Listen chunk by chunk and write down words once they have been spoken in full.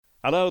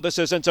Hello, this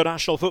is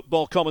international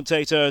football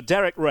commentator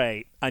Derek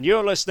Ray, and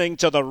you're listening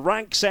to the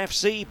Ranks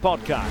FC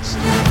podcast.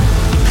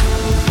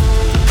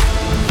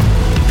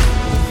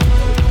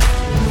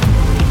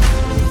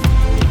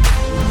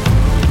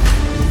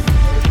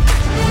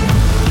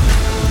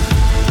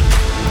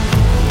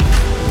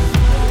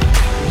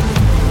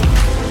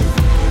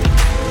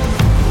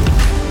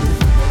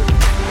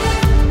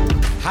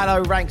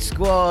 Hello Rank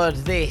Squad,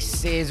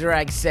 this is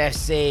Ranks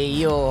FC,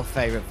 your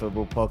favourite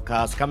football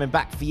podcast, coming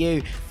back for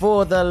you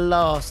for the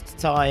last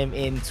time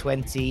in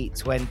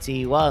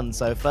 2021.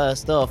 So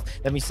first off,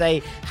 let me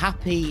say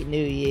Happy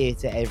New Year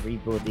to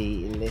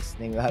everybody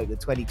listening. We hope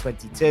that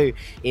 2022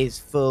 is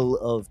full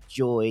of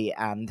joy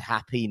and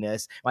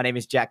happiness. My name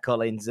is Jack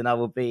Collins and I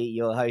will be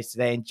your host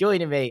today, and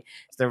joining me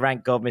is the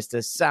Rank God,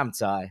 Mr. Sam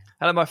Tighe.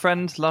 Hello my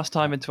friend, last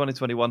time in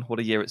 2021, what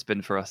a year it's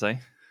been for us, eh?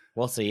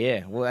 What a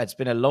year. Well, it's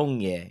been a long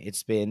year.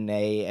 It's been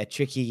a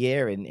tricky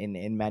year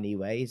in many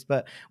ways,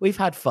 but we've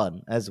had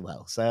fun as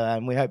well. So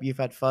we hope you've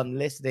had fun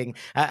listening.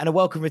 And a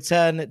welcome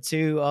return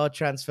to our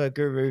transfer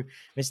guru,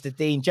 Mr.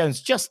 Dean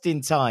Jones. Just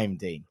in time,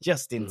 Dean.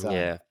 Just in time.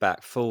 Yeah,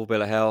 back full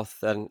bill of health.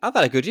 And I've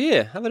had a good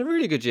year. I've had a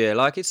really good year.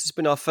 Like, it's just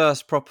been our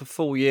first proper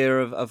full year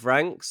of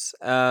ranks.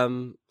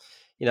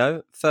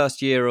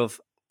 First year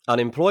of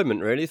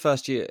unemployment, really.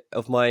 First year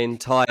of my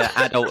entire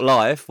adult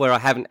life where I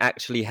haven't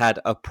actually had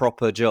a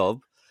proper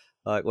job.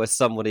 Like, where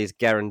somebody's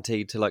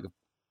guaranteed to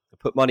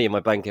put money in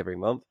my bank every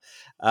month.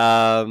 Is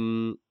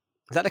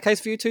that the case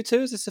for you too?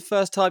 Is this the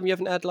first time you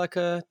haven't had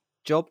a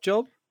job?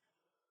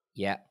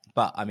 Yeah,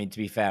 but I mean, to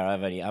be fair,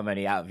 I'm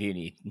only out of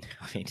uni.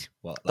 I mean,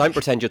 what? Don't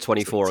pretend you're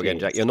 24 again,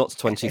 Jack. You're not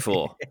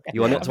 24.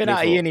 You are not 24.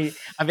 I've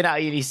been out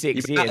of uni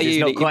 6 years. It's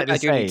not quite the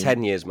same. 10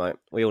 10 years, mate.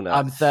 We all know.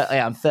 I'm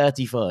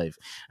 35.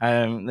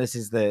 This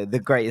is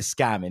the greatest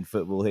scam in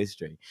football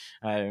history.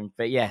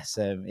 But yes,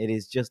 it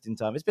is just in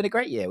time. It's been a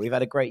great year. We've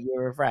had a great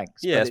year of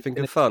ranks. Yeah, it's been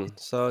good fun.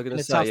 So I'm going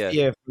to say, it's been a tough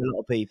year for a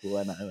lot of people,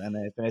 and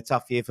it's been a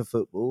tough year for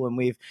football, and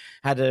we've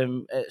had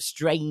a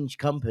strange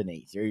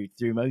company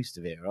through most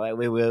of it. Right,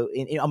 we were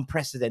in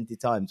unprecedented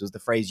times was the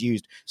phrase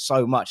used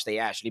so much that it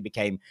actually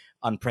became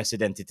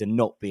unprecedented to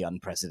not be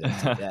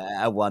unprecedented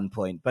at one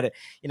point. But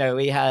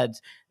we had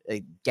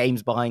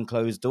games behind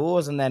closed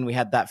doors, and then we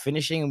had that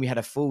finishing, and we had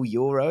a full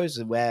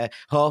Euros where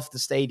half the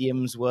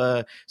stadiums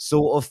were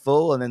sort of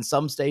full, and then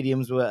some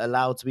stadiums were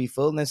allowed to be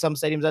full, and then some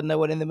stadiums had no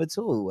one in them at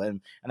all.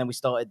 And then we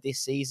started this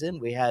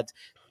season, we had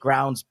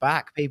grounds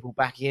back, people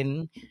back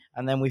in,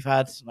 and then we've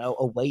had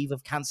a wave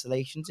of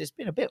cancellations. It's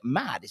been a bit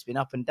mad. It's been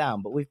up and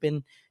down, but we've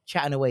been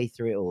chatting away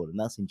through it all, and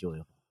that's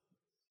enjoyable.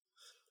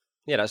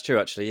 Yeah, that's true,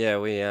 actually. Yeah,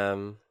 we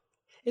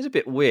it's a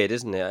bit weird,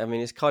 isn't it? I mean,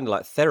 it's kind of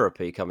like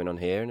therapy coming on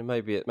here, and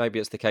maybe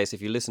it's the case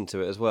if you listen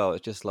to it as well.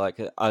 It's just like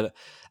a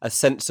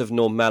sense of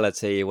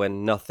normality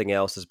when nothing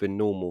else has been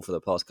normal for the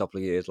past couple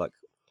of years. Like,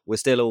 we're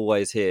still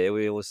always here.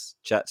 We always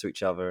chat to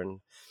each other,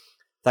 and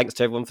thanks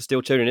to everyone for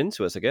still tuning in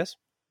to us, I guess.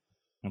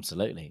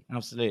 Absolutely.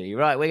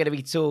 Right, we're going to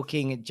be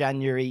talking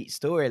January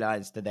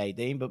storylines today,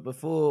 Dean. But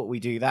before we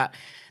do that,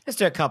 let's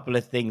do a couple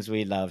of things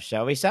we love,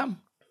 shall we,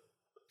 Sam?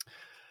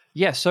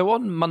 Yeah, so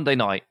on Monday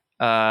night,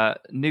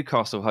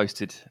 Newcastle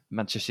hosted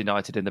Manchester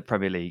United in the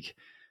Premier League.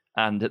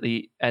 And at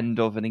the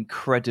end of an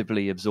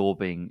incredibly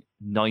absorbing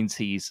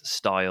 90s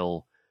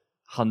style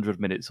 100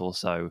 minutes or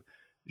so,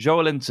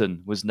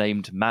 Joelinton was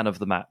named man of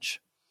the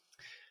match.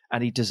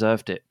 And he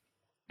deserved it.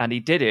 And he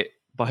did it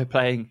by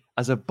playing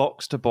as a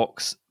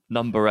box-to-box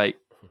number 8.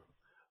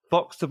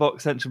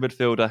 Box-to-box central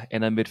midfielder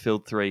in a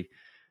midfield 3.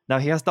 Now,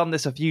 he has done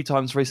this a few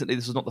times recently.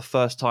 This is not the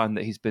first time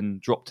that he's been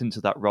dropped into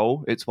that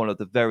role. It's one of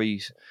the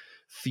very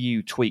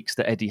few tweaks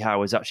that Eddie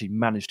Howe has actually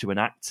managed to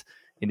enact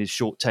in his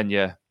short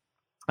tenure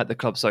at the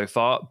club so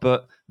far.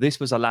 But this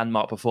was a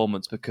landmark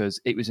performance because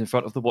it was in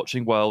front of the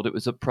watching world. It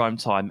was at prime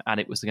time, and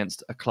it was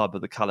against a club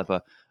of the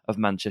calibre of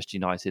Manchester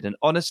United. And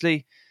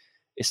honestly,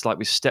 it's like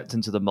we've stepped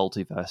into the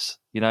multiverse.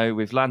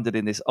 We've landed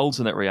in this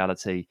alternate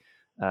reality,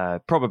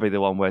 probably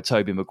the one where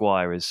Tobey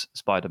Maguire is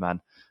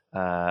Spider-Man.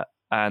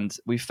 And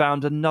we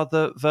found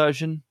another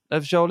version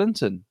of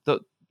Joelinton.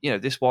 That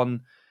this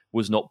one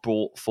was not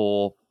bought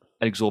for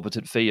an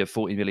exorbitant fee of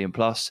 40 million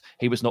plus.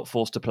 He was not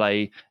forced to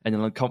play in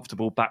an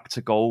uncomfortable back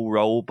to goal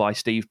role by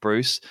Steve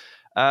Bruce.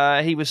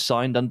 He was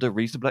signed under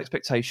reasonable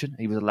expectation.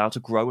 He was allowed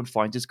to grow and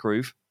find his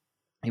groove.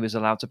 He was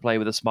allowed to play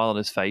with a smile on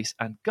his face.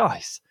 And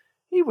guys,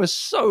 he was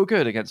so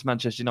good against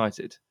Manchester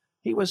United.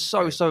 He was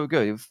so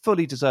good. He was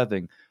fully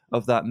deserving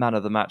of that man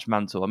of the match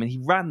mantle. I mean,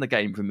 he ran the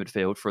game from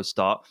midfield for a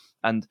start,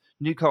 and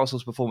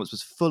Newcastle's performance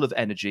was full of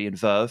energy and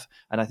verve,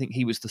 and I think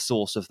he was the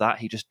source of that.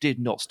 He just did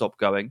not stop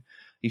going.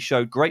 He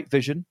showed great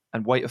vision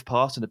and weight of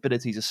pass and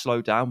ability to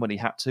slow down when he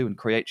had to and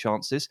create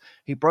chances.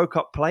 He broke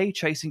up play,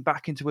 chasing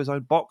back into his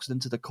own box and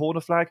into the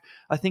corner flag.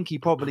 I think he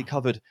probably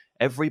covered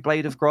every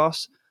blade of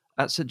grass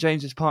at St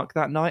James's Park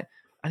that night,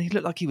 and he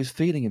looked like he was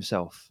feeling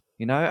himself.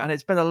 And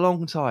it's been a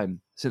long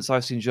time since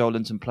I've seen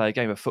Joelinton play a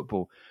game of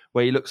football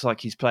where he looks like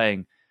he's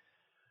playing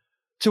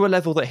to a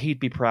level that he'd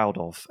be proud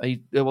of.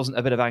 There wasn't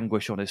a bit of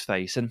anguish on his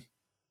face. And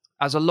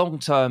as a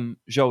long-term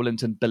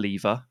Joelinton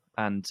believer,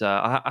 And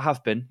I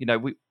have been.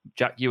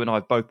 Jack, you and I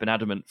have both been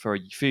adamant for a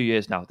few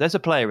years now. There's a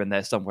player in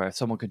there somewhere. If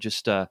someone could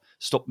just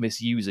stop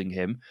misusing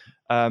him.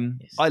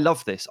 Yes. I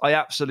love this. I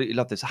absolutely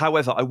love this.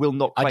 However, I will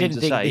not claim I didn't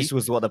think this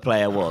was what the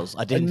player was.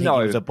 I didn't think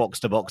it was a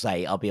box-to-box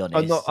 8, I'll be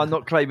honest. I'm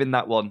not claiming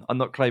that one.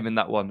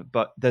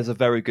 But there's a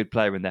very good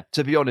player in there.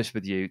 To be honest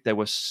with you, there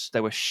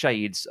were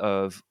shades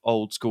of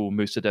old school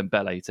Moussa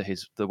Dembele to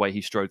the way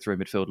he strode through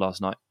midfield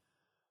last night.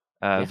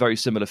 Very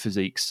similar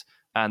physiques.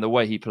 And the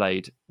way he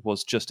played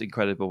was just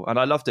incredible. And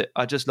I loved it.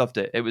 I just loved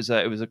it. It was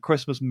a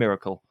Christmas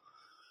miracle.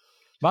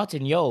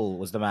 Martin Jol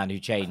was the man who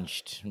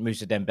changed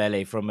Moussa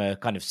Dembele from a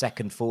kind of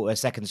second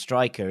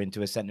striker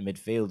into a centre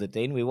midfielder,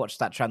 Dean. We watched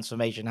that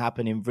transformation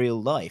happen in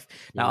real life.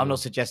 Now, I'm not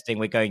suggesting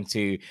we're going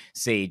to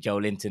see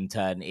Joelinton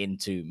turn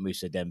into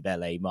Moussa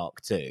Dembele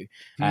Mark II.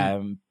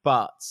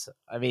 But,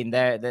 I mean,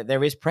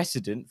 there is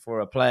precedent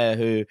for a player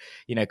who,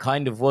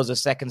 kind of was a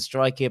second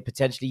striker,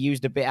 potentially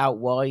used a bit out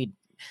wide.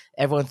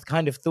 Everyone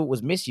kind of thought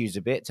was misused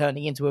a bit,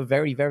 turning into a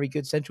very, very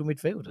good central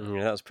midfielder.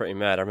 Yeah, that was pretty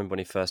mad. I remember when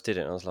he first did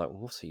it, and I was like,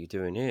 what are you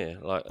doing here?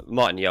 Like,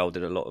 Martin Jol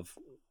did a lot of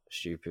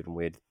stupid and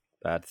weird,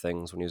 bad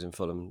things when he was in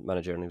Fulham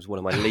manager, and he was one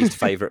of my least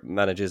favourite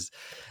managers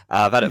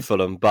I've had at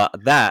Fulham.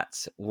 But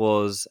that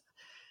was...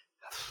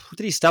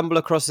 Did he stumble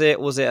across it?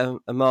 Was it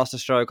a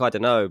masterstroke? I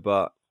don't know,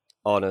 but...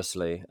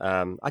 Honestly,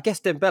 I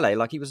guess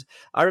Dembele,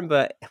 I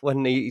remember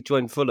when he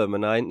joined Fulham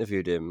and I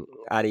interviewed him,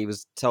 and he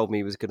was told me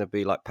he was going to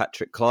be like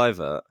Patrick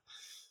Kluivert.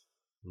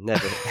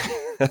 Never.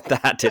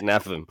 That didn't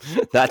happen.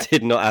 That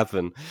did not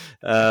happen.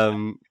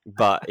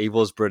 But he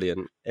was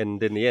brilliant.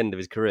 And in the end of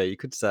his career, you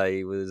could say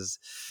he was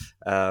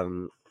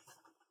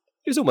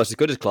almost as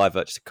good as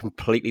Kluivert, just a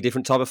completely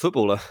different type of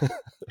footballer.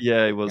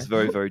 Yeah, it was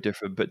very, very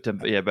different.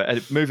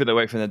 But moving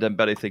away from the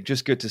Dembele thing,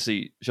 just good to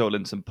see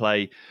Joelinton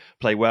play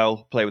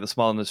well, play with a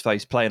smile on his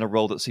face, play in a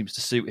role that seems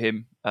to suit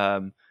him.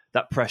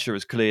 That pressure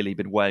has clearly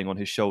been weighing on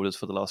his shoulders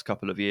for the last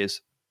couple of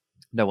years.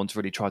 No one's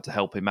really tried to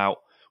help him out.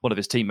 One of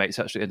his teammates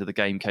actually at the end of the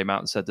game came out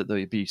and said that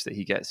the abuse that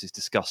he gets is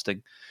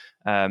disgusting.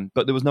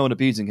 But there was no one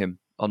abusing him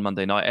on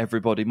Monday night.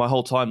 Everybody, my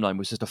whole timeline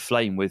was just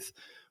aflame with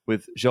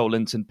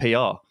Joelinton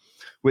PR,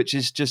 which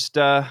is just,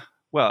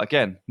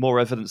 again, more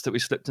evidence that we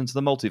slipped into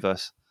the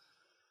multiverse.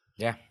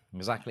 Yeah,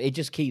 exactly. It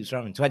just keeps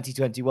running.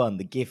 2021,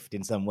 the gift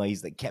in some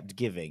ways that kept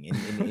giving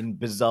in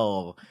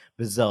bizarre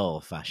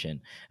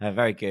fashion.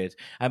 Very good.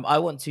 I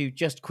want to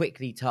just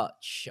quickly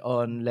touch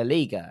on La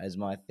Liga as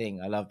my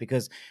thing I love,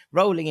 because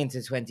rolling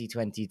into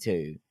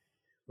 2022,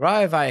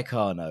 Rayo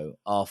Vallecano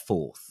are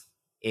fourth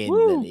in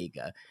La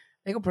Liga.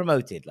 They got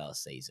promoted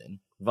last season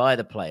via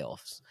the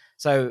playoffs.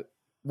 So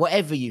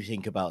whatever you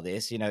think about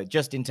this,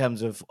 just in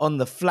terms of on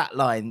the flat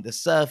line, the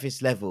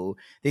surface level,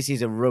 this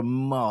is a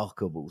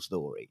remarkable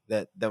story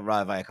that the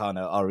Rayo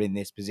Vallecano are in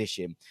this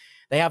position.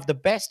 They have the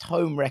best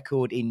home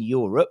record in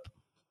Europe.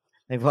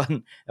 They've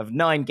won of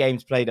 9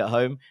 games played at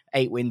home,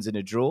 8 wins and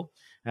a draw.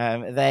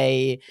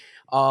 They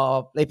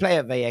play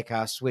at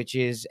Vallecas, which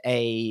is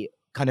a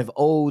kind of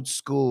old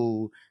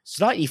school,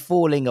 slightly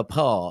falling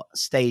apart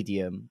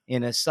stadium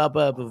in a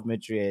suburb of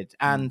Madrid.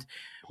 And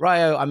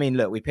Rayo, I mean,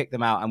 look, we picked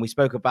them out and we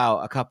spoke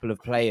about a couple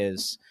of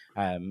players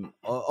of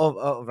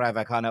Rayo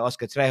Vallecano,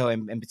 Oscar Trejo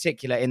in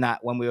particular, in that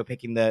when we were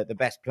picking the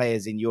best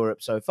players in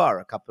Europe so far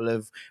a couple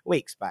of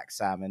weeks back,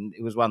 Sam, and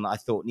it was one that I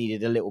thought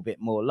needed a little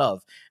bit more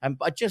love.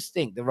 But I just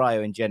think the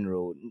Rayo in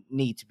general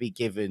need to be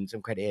given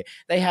some credit here.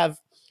 They have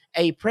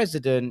a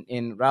president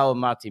in Raul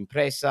Martin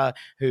Presa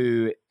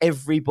who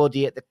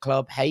everybody at the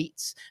club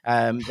hates.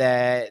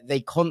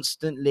 They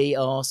constantly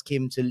ask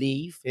him to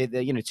leave,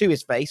 to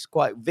his face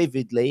quite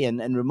vividly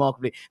and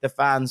remarkably. The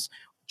fans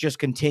just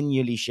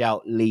continually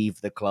shout, "Leave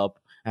the club."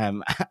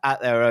 At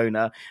their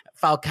owner.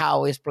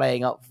 Falcao is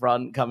playing up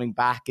front, coming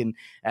back and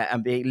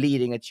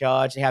leading a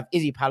charge. They have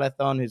Izzy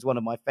Palathon, who's one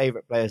of my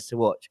favourite players to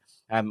watch,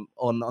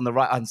 on the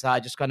right hand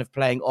side, just kind of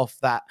playing off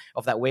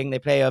that wing. They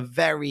play a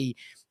very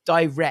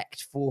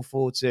direct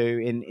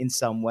 4-4-2 in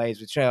some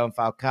ways, with Trejo and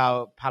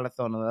Falcao,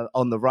 Palathon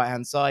on the right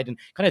hand side, and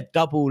kind of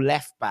double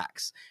left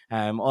backs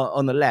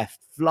on the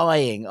left,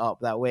 flying up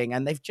that wing.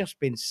 And they've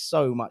just been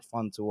so much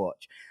fun to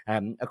watch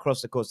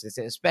across the course of this,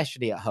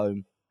 especially at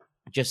home.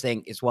 I just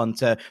think it's one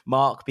to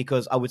mark,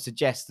 because I would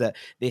suggest that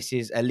this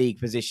is a league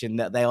position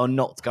that they are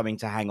not going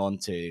to hang on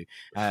to,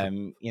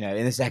 in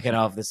the second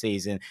half of the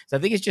season. So I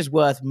think it's just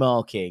worth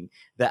marking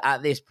that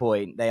at this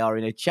point they are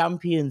in a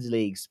Champions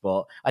League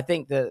spot. I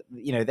think that,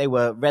 they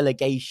were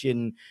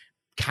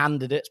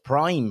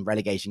prime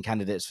relegation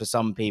candidates for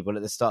some people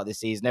at the start of the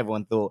season.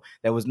 Everyone thought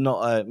there was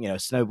not a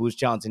snowball's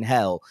chance in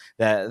hell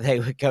that they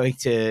were going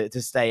to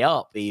stay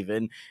up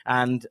even.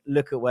 And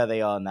look at where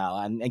they are now.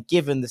 And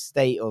given the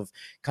state of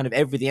kind of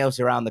everything else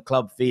around the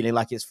club feeling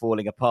like it's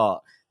falling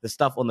apart, the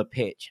stuff on the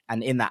pitch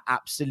and in that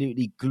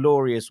absolutely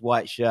glorious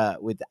white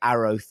shirt with the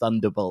arrow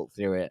thunderbolt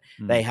through it,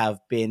 they have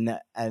been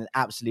an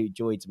absolute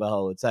joy to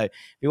behold. So if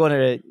you want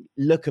to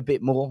look a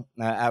bit more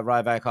at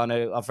Rayo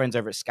Vallecano, our friends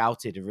over at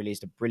Scouted have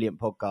released a brilliant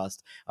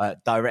podcast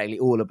directly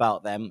all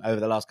about them over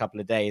the last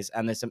couple of days.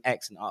 And there's some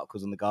excellent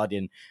articles on The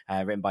Guardian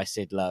written by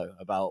Sid Lowe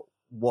about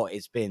what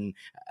it's been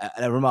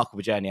a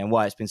remarkable journey and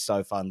why it's been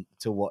so fun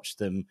to watch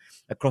them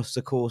across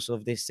the course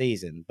of this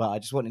season. But I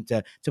just wanted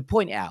to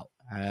point it out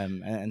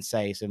and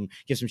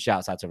give some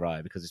shouts out to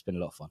Raya because it's been a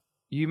lot of fun.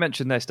 You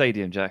mentioned their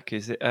stadium, Jack.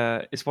 Is it?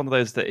 It's one of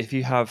those that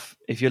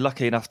if you're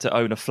lucky enough to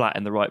own a flat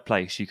in the right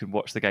place, you can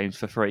watch the games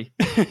for free.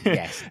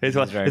 Yes,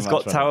 it's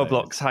got tower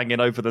blocks hanging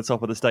over the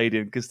top of the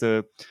stadium because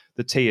the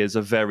tiers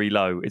are very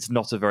low. It's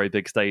not a very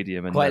big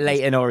stadium, and quite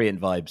Leyton Orient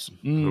vibes.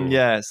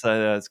 Yeah,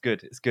 so it's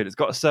good. It's good. It's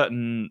got a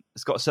certain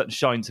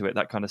shine to it.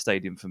 That kind of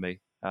stadium for me.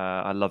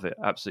 I love it.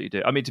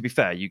 Absolutely do. I mean, to be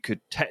fair, you could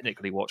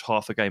technically watch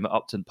half a game at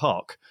Upton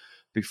Park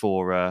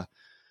before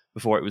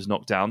it was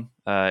knocked down,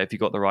 if you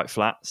got the right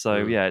flat.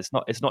 So yeah,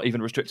 it's not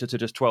even restricted to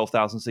just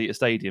 12,000 seater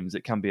stadiums.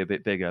 It can be a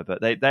bit bigger, but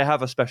they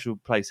have a special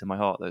place in my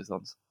heart, those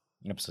ones.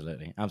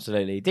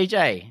 Absolutely.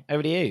 DJ,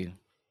 over to you.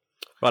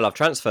 Well, I love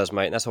transfers,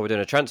 mate. That's why we're doing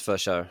a transfer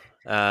show.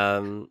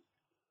 I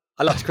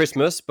loved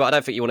Christmas, but I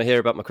don't think you want to hear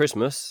about my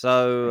Christmas.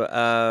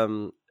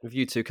 So with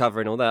you two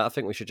covering all that, I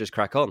think we should just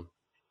crack on.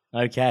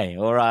 Okay,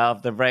 all right,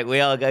 after the break, we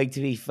are going to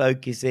be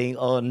focusing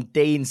on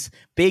Dean's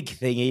big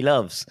thing he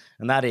loves,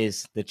 and that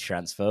is the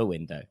transfer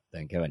window.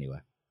 Don't go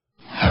anywhere.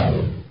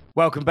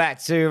 Welcome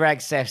back to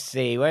Rags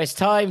FC, where it's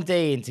time,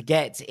 Dean, to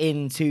get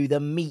into the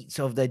meat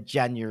of the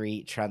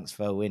January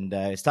transfer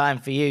window. It's time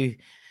for you.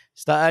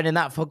 Start earning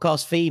that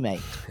podcast fee,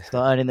 mate.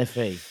 Start earning the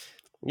fee.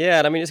 Yeah,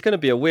 and I mean, it's going to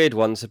be a weird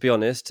one, to be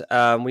honest.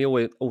 We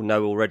all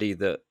know already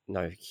that,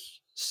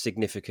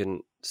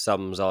 significant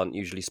sums aren't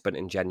usually spent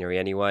in January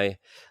anyway.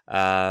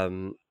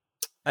 And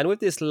with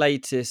this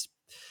latest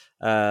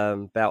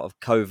bout of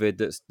COVID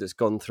that's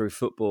gone through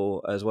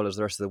football as well as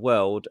the rest of the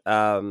world,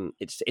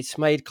 it's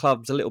made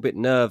clubs a little bit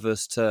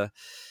nervous to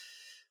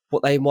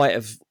what they might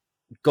have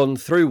gone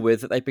through with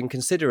that they've been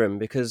considering,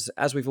 because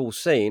as we've all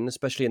seen,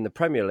 especially in the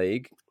Premier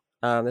League,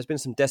 there's been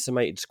some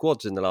decimated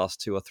squads in the last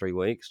 2 or 3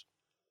 weeks.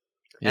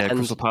 Yeah,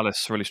 Crystal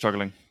Palace really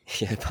struggling.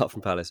 Yeah, apart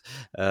from Palace,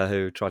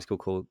 who tried to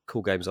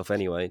call games off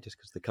anyway, just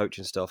because the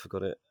coaching staff have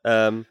got it.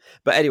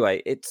 But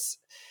anyway, it's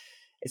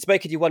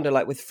making you wonder,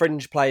 like with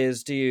fringe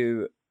players,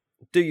 do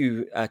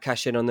you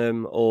cash in on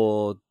them,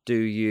 or do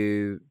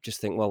you just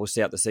think, well, we'll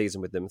see out the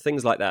season with them?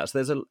 Things like that.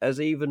 So there's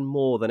even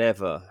more than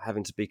ever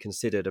having to be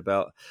considered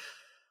about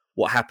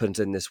what happens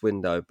in this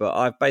window. But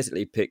I've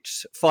basically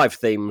picked 5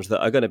 themes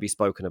that are going to be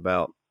spoken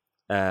about.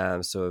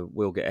 So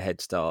we'll get a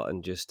head start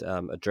and just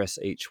address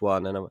each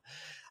one. And I'm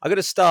going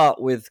to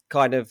start with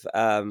kind of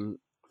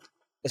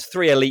there's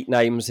 3 elite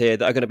names here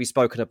that are going to be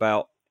spoken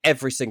about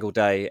every single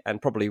day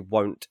and probably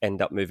won't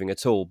end up moving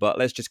at all. But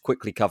let's just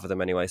quickly cover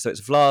them anyway. So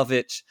it's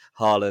Vlahovic,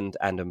 Haaland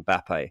and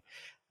Mbappe.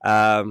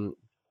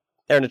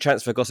 They're in the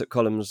transfer gossip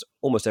columns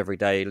almost every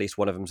day. At least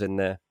one of them's in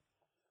there.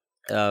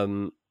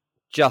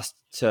 Just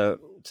to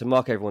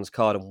mark everyone's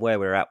card and where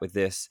we're at with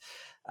this.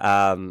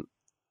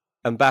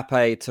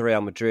 Mbappe to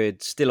Real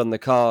Madrid, still on the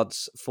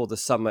cards for the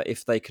summer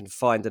if they can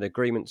find an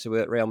agreement to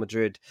it. Real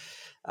Madrid,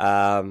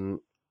 well,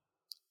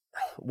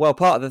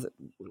 part of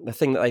the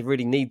thing that they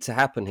really need to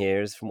happen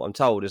here is, from what I'm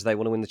told, is they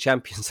want to win the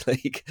Champions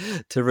League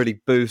to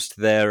really boost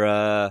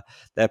their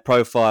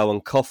profile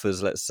and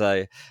coffers, let's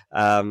say,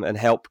 and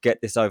help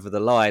get this over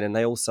the line. And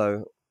they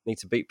also need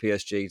to beat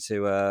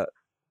PSG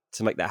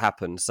to make that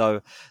happen.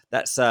 So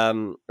that's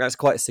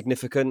quite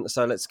significant.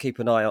 So let's keep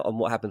an eye on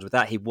what happens with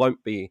that. He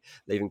won't be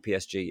leaving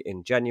PSG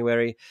in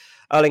January.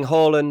 Erling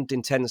Haaland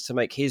intends to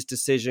make his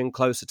decision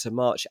closer to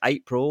March,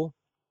 April,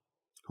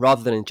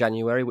 rather than in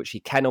January, which he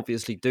can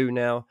obviously do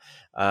now.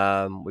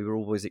 We were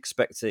always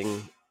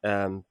expecting,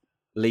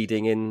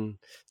 leading in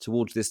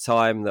towards this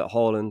time, that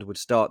Haaland would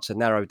start to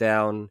narrow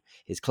down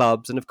his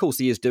clubs. And of course,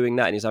 he is doing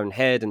that in his own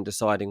head and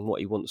deciding what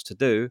he wants to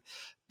do.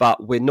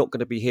 But we're not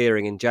going to be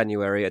hearing in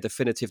January a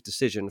definitive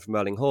decision from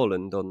Erling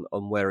Haaland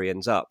on where he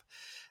ends up.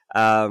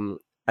 And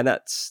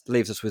that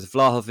leaves us with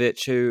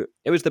Vlahovic, who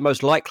it was the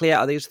most likely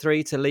out of these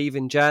 3 to leave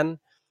in Jan,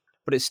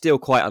 but it's still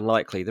quite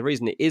unlikely. The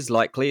reason it is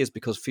likely is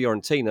because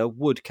Fiorentina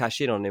would cash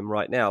in on him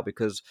right now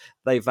because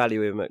they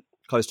value him at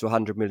close to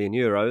 100 million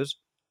euros.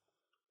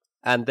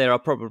 And there are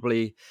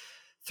probably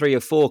 3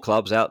 or 4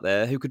 clubs out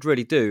there who could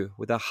really do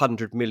with a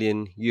 100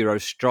 million euro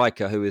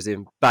striker who is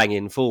in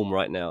banging form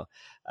right now.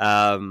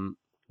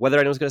 Whether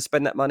anyone's going to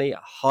spend that money,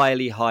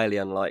 highly, highly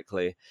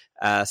unlikely,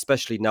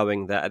 especially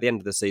knowing that at the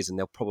end of the season,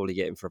 they'll probably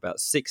get him for about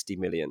 60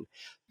 million.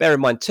 Bear in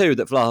mind, too,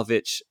 that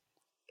Vlahovic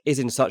is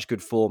in such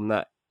good form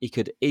that he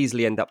could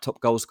easily end up top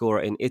goal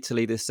scorer in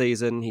Italy this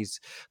season. He's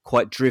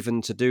quite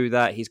driven to do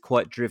that. He's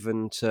quite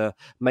driven to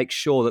make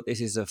sure that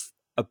this is a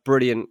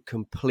brilliant,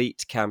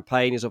 complete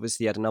campaign. He's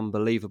obviously had an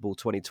unbelievable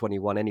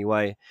 2021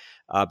 anyway,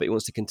 but he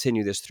wants to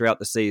continue this throughout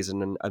the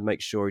season and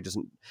make sure he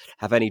doesn't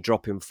have any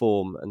drop in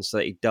form, and so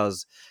that he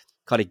does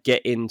kind of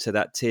get into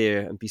that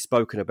tier and be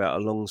spoken about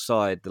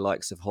alongside the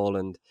likes of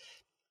Haaland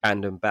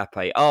and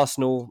Mbappe.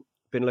 Arsenal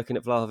been looking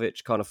at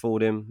Vlahovic, can't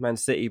afford him. Man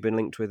City been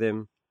linked with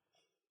him.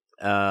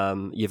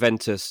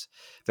 Juventus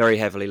very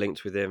heavily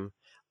linked with him.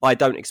 I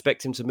don't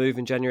expect him to move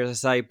in January,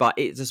 as I say, but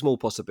it's a small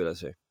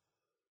possibility.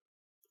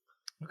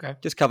 Okay.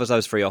 Just covers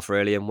those three off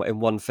really in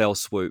one fell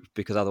swoop,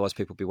 because otherwise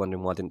people would be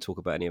wondering why I didn't talk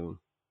about any of them.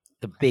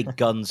 The big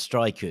gun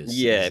strikers.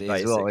 Yeah, is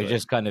what we're basically.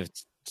 just kind of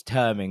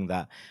terming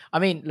that. I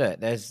mean, look,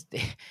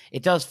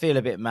 it does feel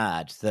a bit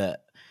mad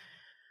that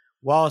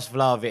whilst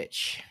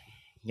Vlahovic,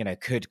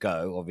 could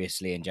go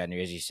obviously in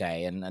January, as you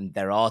say, and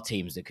there are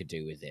teams that could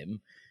do with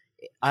him.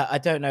 I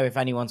don't know if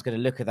anyone's going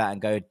to look at that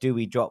and go, do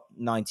we drop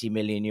 90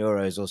 million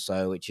euros or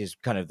so, which is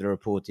kind of the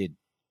reported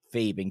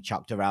fee being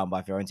chucked around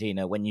by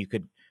Fiorentina, when you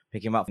could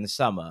pick him up in the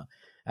summer?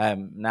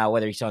 Now,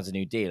 whether he signs a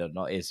new deal or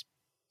not is,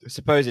 I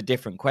suppose, a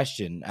different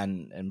question,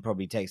 and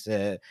probably takes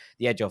the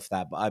edge off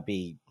that. But I'd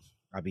be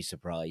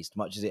surprised,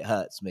 much as it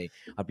hurts me.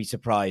 I'd be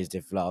surprised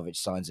if Vlahovic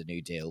signs a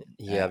new deal.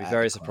 Yeah, I'd be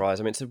very surprised.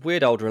 I mean, it's a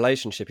weird old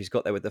relationship he's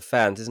got there with the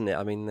fans, isn't it?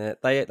 I mean,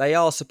 they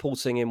are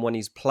supporting him when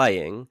he's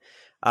playing,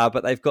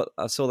 but they've got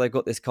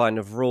this kind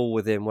of rule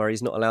with him where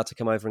he's not allowed to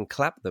come over and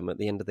clap them at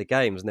the end of the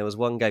games. And there was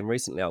one game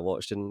recently I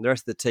watched, and the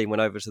rest of the team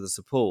went over to the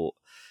support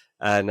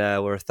and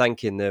were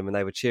thanking them, and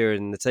they were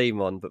cheering the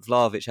team on. But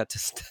Vlahovic had to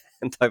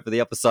stand over the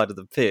upper side of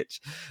the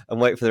pitch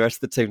and wait for the rest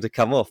of the team to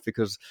come off,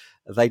 because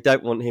they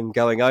don't want him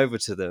going over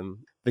to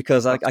them,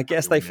 because I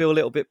guess they feel a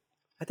little bit,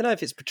 I don't know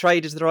if it's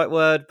betrayed is the right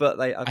word,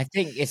 but I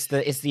think it's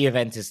the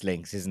Juventus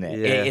links, isn't it?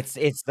 Yeah.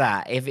 It's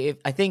that. If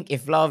I think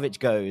if Vlahovic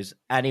goes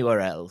anywhere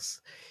else,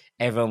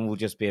 everyone will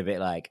just be a bit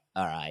like,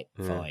 all right,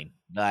 fine.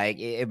 Like,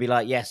 it'd be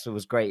like, yes, it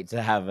was great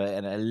to have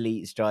an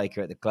elite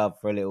striker at the club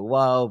for a little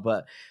while,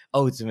 but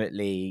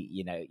ultimately,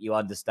 you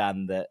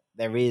understand that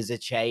there is a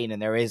chain,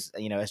 and there is,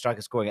 a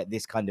striker scoring at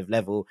this kind of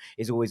level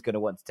is always going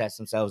to want to test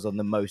themselves on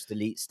the most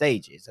elite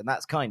stages, and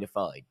that's kind of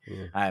fine.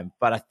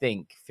 But I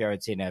think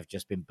Fiorentina have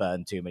just been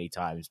burned too many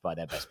times by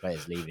their best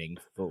players leaving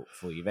for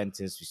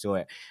Juventus. We saw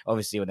it,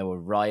 obviously, when there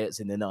were riots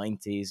in the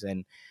 90s,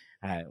 and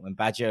when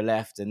Baggio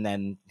left, and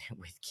then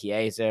with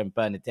Chiesa and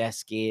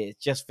Bernardeschi, it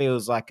just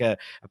feels like a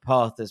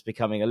path that's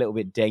becoming a little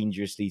bit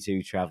dangerously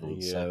too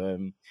travelled. Yeah.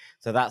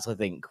 So that's, I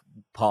think,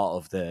 part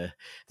of the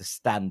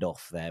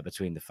standoff there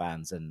between the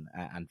fans and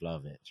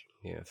Vlahovic.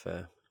 Yeah,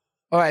 fair.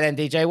 All right then,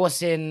 DJ,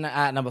 what's in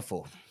at number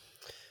 4?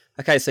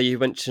 Okay, so you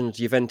mentioned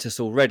Juventus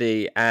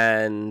already,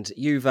 and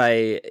Juve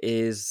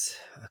is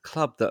a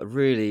club that are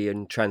really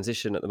in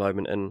transition at the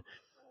moment, and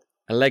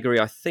Allegri,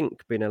 I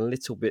think, been a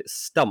little bit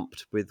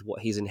stumped with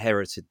what he's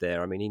inherited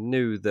there. I mean, he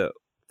knew that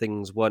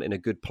things weren't in a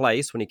good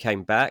place when he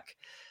came back.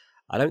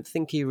 I don't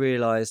think he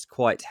realised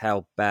quite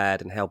how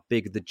bad and how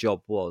big the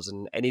job was.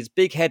 And his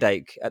big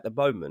headache at the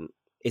moment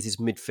is his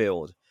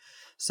midfield.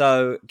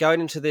 So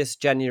going into this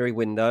January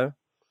window,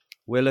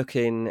 we're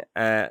looking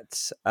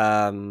at,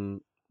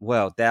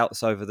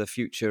 doubts over the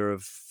future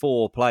of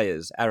 4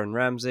 players: Aaron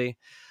Ramsey,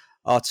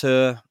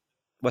 Artur,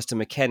 Weston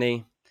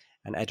McKennie,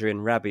 and Adrien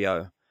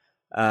Rabiot.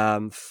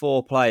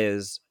 4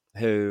 players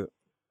who,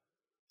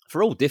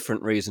 for all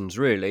different reasons,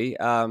 really,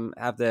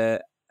 have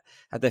their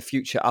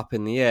future up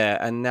in the air.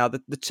 And now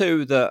the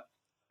 2 that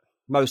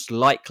most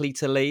likely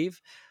to leave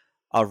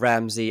are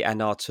Ramsey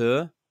and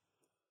Artur.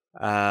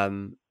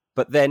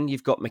 But then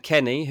you've got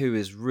McKennie, who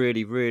is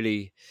really,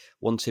 really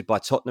wanted by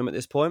Tottenham at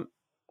this point.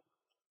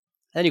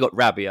 Then you've got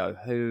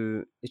Rabiot,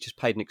 who is just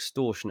paid an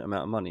extortionate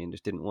amount of money and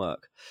just didn't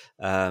work.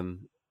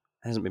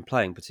 Hasn't been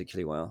playing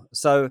particularly well.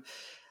 So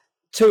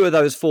 2 of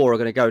those 4 are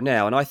going to go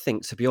now. And I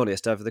think, to be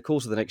honest, over the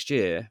course of the next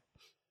year,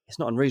 it's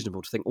not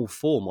unreasonable to think all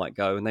 4 might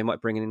go, and they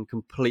might bring in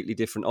completely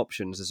different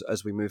options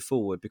as we move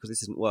forward, because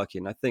this isn't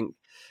working. I think,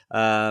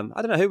 I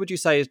don't know, who would you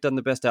say has done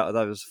the best out of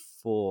those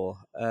 4?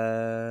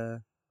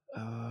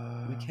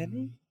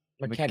 McKennie?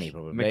 McKennie,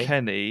 probably.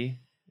 McKennie.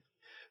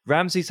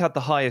 Ramsey's had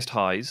the highest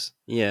highs.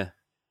 Yeah.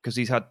 Because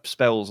he's had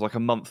spells like a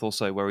month or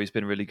so where he's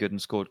been really good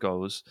and scored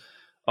goals.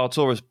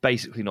 Artur has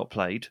basically not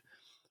played.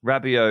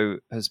 Rabiot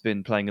has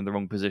been playing in the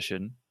wrong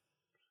position.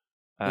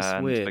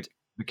 It's weird.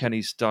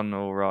 McKennie's done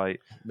all right.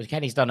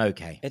 McKennie's done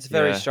okay. It's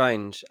very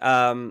strange.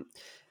 Aaron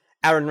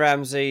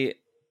Ramsey,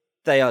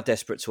 they are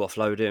desperate to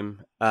offload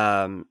him.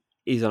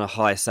 He's on a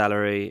high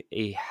salary.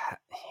 He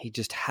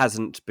just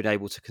hasn't been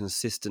able to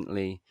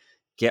consistently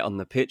get on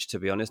the pitch, to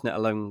be honest, let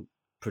alone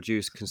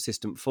produce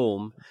consistent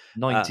form.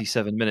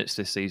 97 minutes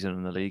this season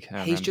in the league.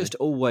 He's just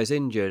always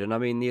injured. And I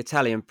mean, the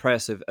Italian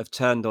press have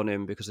turned on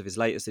him because of his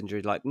latest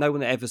injury. Like, no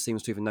one ever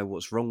seems to even know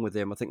what's wrong with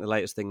him. I think the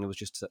latest thing was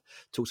just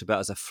talked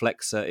about as a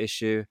flexor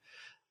issue.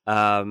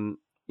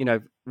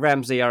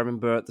 Ramsey, I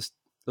remember at the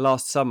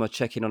last summer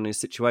checking on his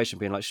situation,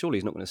 being like, surely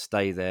he's not going to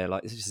stay there.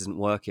 Like, this just isn't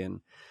working.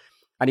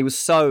 And he was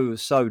so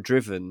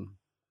driven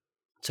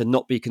to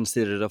not be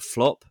considered a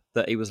flop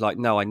that he was like,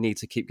 no, I need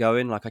to keep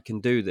going. Like, I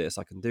can do this.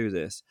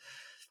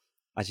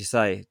 As you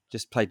say,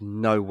 just played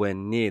nowhere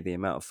near the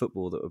amount of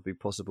football that would be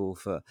possible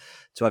to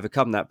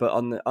overcome that. But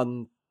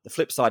on the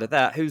flip side of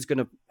that, who's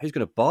gonna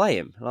buy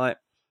him? Like,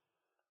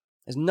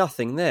 there's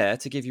nothing there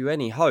to give you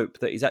any hope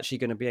that he's actually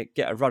going to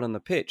get a run on the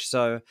pitch.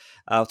 So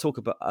I'll talk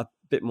about a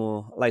bit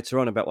more later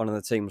on about one of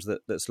the teams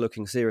that's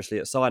looking seriously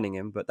at signing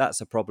him, but that's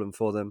a problem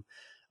for them.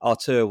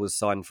 Artur was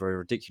signed for a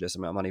ridiculous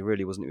amount of money,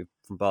 really, wasn't it,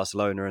 from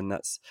Barcelona? And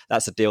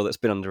that's a deal that's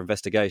been under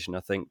investigation, I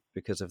think,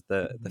 because of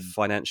the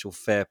financial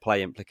fair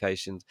play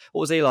implications.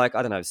 What was he like?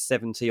 I don't know,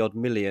 70 odd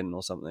million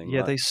or something.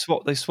 Yeah, like,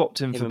 they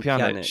swapped him for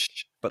Pjanic,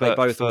 but they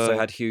both also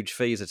had huge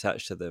fees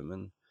attached to them.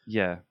 And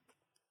yeah,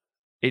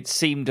 it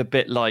seemed a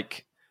bit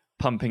like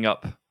pumping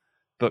up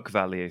book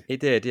value. He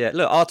did, yeah.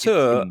 Look,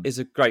 Artur is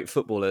a great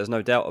footballer. There's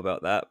no doubt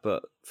about that.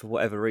 But for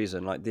whatever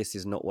reason, like, this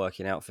is not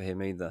working out for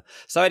him either.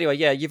 So anyway,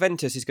 yeah,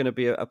 Juventus is going to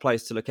be a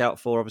place to look out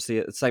for. Obviously,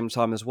 at the same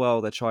time as well,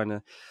 they're trying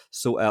to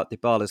sort out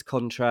Dybala's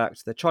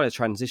contract. They're trying to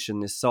transition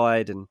this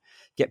side and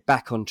get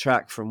back on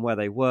track from where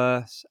they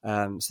were.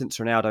 Since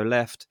Ronaldo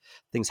left,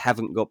 things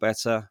haven't got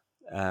better.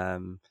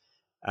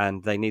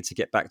 And they need to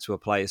get back to a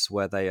place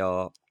where they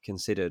are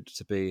considered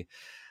to be,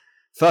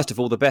 first of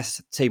all, the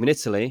best team in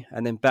Italy,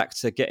 and then back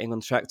to getting on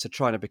track to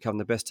trying to become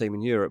the best team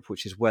in Europe,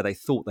 which is where they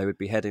thought they would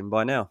be heading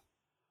by now.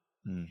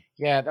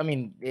 Yeah, I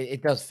mean,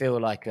 it does feel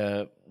like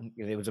there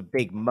was a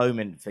big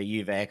moment for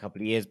Juve a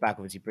couple of years back,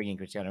 obviously bringing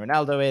Cristiano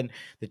Ronaldo in,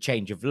 the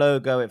change of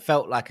logo. It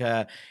felt like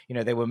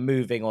they were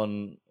moving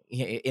on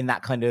in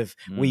that kind of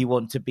we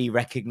want to be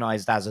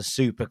recognized as a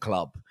super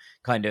club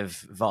kind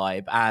of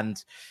vibe.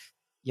 And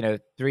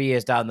 3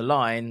 years down the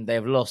line,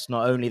 they've lost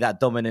not only that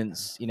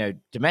dominance,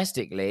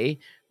 domestically,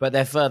 but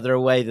they're further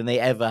away than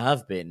they ever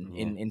have been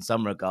in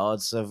some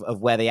regards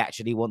of where they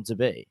actually want to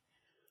be.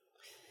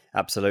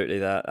 Absolutely,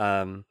 that.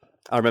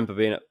 I remember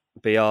being at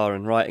BR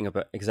and writing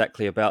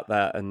exactly about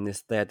that, and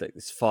they had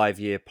this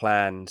 5-year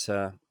plan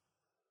to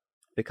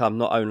become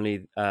not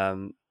only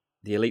the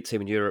elite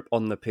team in Europe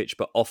on the pitch,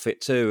 but off it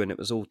too. And it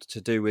was all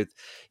to do with,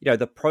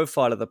 the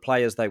profile of the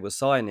players they were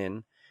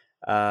signing.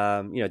 De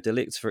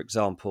Ligt, for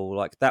example,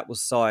 like that was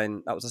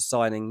a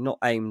signing not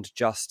aimed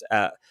just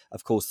at,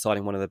 of course,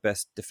 signing one of the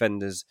best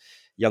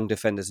young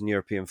defenders in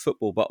European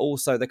football, but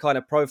also the kind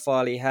of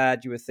profile he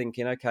had. You were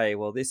thinking, okay,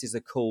 well, this is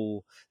a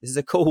cool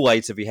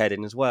way to be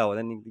heading as well. And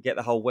then you get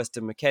the whole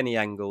Weston McKennie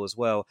angle as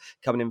well,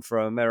 coming in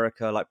from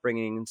America, like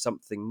bringing in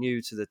something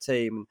new to the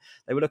team. And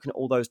they were looking at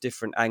all those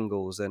different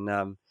angles, and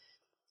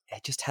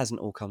it just hasn't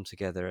all come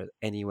together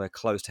anywhere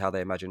close to how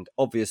they imagined.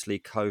 Obviously,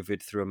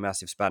 COVID threw a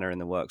massive spanner in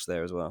the works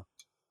there as well.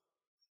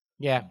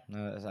 Yeah,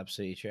 no, that's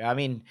absolutely true. I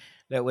mean,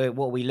 what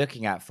are we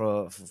looking at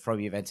from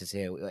Juventus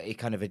here? A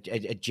kind of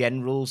a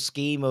general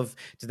scheme of,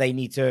 do they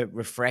need to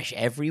refresh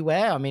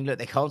everywhere? I mean, look,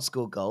 they can't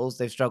score goals.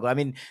 They've struggled. I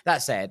mean, that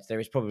said, there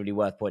is probably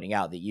worth pointing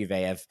out that Juve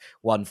have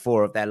won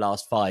 4 of their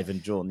last 5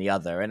 and drawn the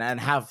other, and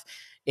have,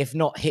 if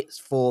not hit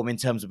form in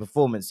terms of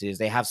performances,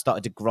 they have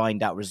started to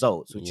grind out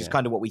results, which is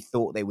kind of what we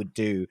thought they would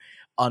do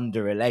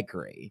under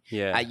Allegri.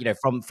 Yeah,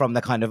 from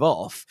the kind of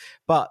off,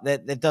 but there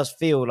does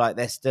feel like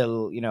they're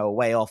still, a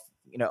way off,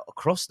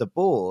 across the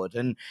board.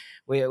 And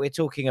we're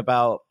talking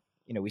about,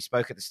 we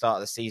spoke at the start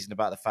of the season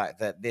about the fact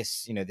that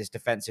this, this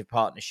defensive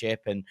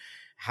partnership and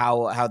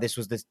how this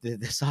was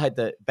the side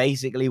that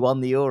basically won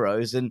the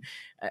Euros,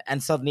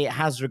 and suddenly it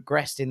has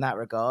regressed in that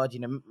regard.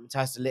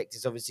 Matthijs de Ligt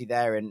is obviously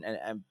there and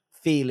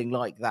feeling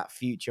like that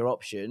future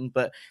option,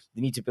 but they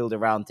need to build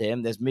around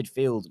him. There's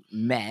midfield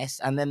mess,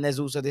 and then there's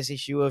also this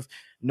issue of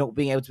not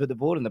being able to put the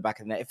ball in the back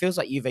of the net. It feels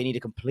like Juve need a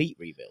complete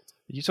rebuild.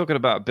 You're talking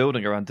about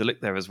building around De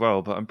Ligt there as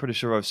well, but I'm pretty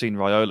sure I've seen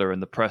Raiola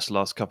in the press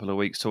last couple of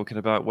weeks talking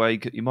about where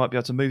you might be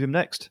able to move him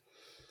next.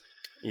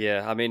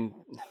 Yeah, I mean,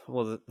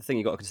 well, the thing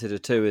you've got to consider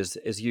too is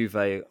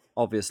Juve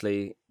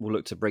obviously will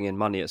look to bring in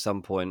money at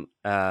some point,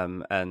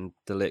 and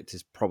De Ligt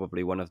is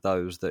probably one of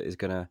those that is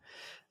going to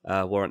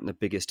warrant the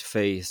biggest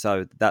fee.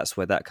 So that's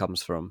where that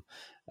comes from.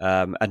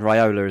 And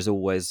Raiola has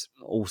always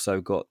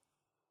also got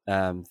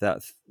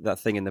that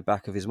thing in the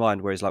back of his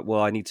mind where he's like, well,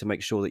 I need to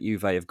make sure that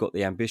Juve have got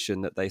the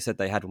ambition that they said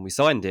they had when we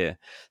signed here.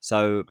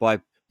 So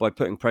by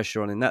putting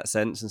pressure on in that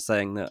sense and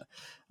saying that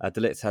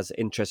De Ligt has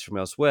interest from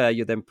elsewhere,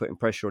 you're then putting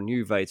pressure on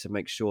Juve to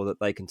make sure that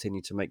they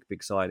continue to make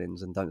big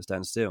signings and don't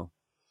stand still.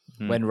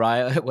 When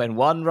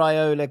one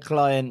Raiola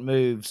client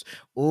moves,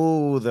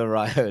 all the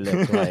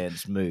Raiola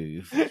clients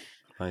move.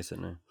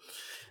 Basically.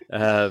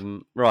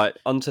 Right,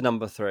 on to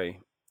number 3.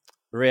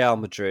 Real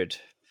Madrid.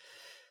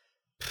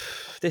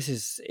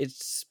 It's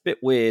a bit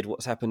weird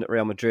what's happened at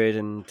Real Madrid,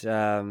 and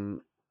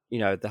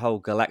the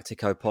whole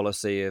Galactico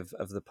policy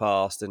of the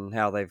past, and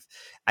how they've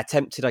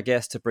attempted, I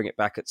guess, to bring it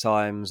back at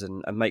times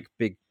and make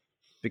big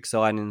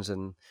signings.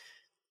 And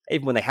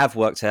even when they have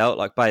worked out,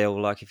 like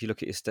Bale, like if you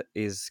look at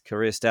his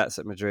career stats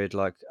at Madrid,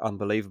 like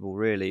unbelievable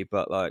really,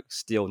 but like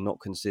still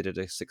not considered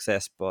a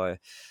success by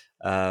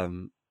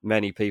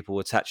many people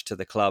attached to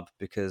the club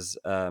because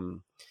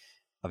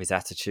of his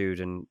attitude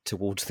and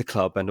towards the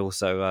club, and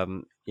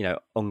also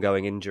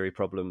ongoing injury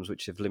problems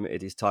which have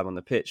limited his time on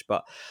the pitch.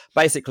 But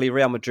basically,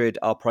 Real Madrid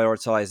are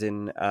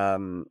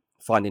prioritising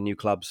finding new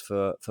clubs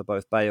for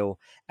both Bale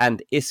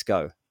and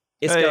Isco.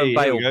 Isco and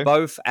Bale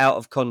both out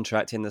of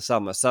contract in the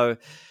summer, so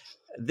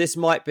this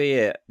might be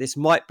it. This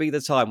might be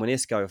the time when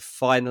Isco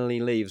finally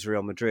leaves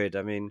Real Madrid.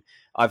 I mean,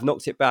 I've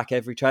knocked it back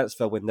every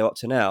transfer window up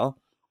to now,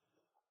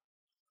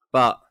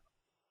 but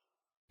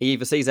he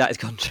either sees out his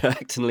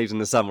contract and leaves in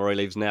the summer, or he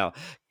leaves now.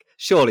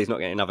 surely he's not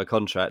getting another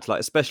contract,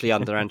 like especially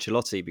under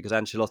Ancelotti, because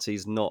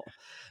Ancelotti's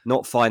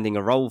not finding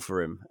a role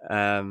for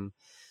him.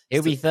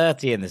 He'll be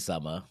 30 in the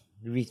summer.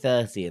 He'll be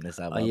 30 in the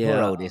summer. Poor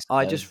Yeah, old Isco.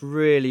 I just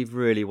really,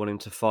 really want him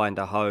to find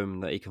a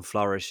home that he can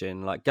flourish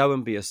in. Like, go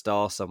and be a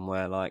star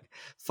somewhere. Like,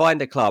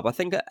 find a club. I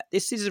think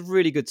this is a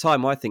really good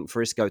time, I think,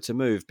 for Isco to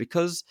move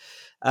because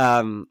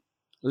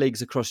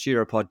leagues across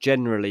Europe are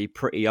generally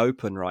pretty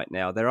open right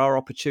now. There are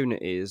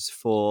opportunities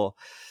for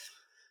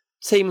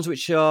teams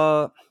which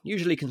are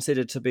usually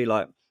considered to be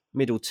like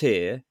middle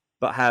tier,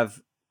 but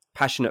have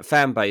passionate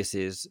fan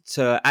bases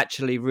to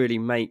actually really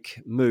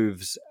make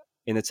moves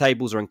in the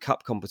tables or in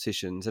cup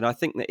competitions. And I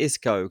think that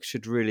Isco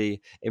should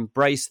really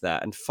embrace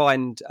that and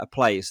find a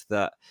place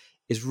that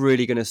is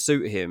really going to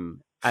suit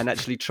him and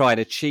actually try and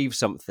achieve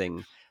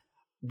something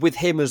with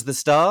him as the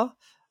star.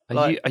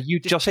 Are you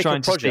just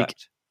trying to speak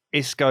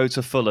Isco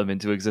to Fulham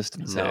into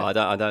existence? No, here?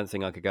 I don't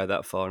think I could go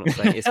that far. I'm not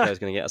saying Isco is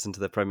going to get us into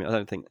the Premier. I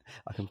don't think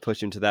I can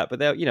push him to that. But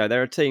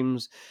there are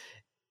teams.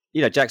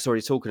 Jack's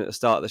already talking at the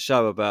start of the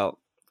show about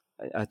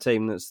a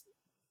team that's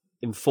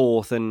in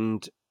fourth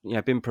and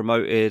been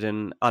promoted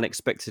and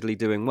unexpectedly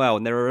doing well.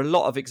 And there are a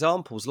lot of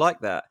examples like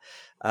that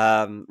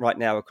right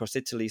now across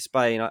Italy,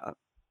 Spain.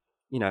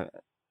 Even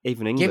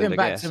England. Give him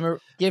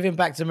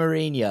back to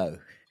Mourinho.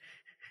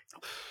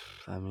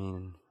 I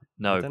mean,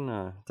 no, I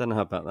don't know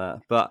about that,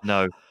 but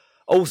no.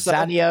 Also,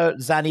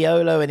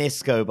 Zaniolo and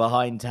Isco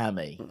behind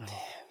Tammy.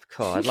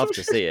 God, I'd love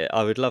to see it.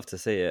 I would love to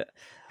see it.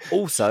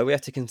 Also, we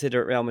have to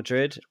consider at Real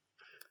Madrid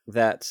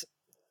that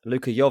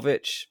Luka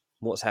Jovic,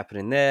 what's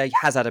happening there? He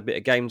has had a bit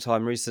of game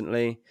time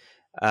recently.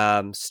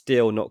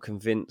 Still not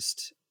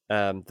convinced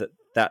that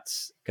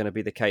that's going to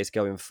be the case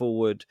going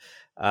forward.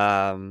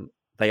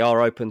 They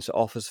are open to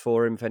offers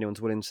for him if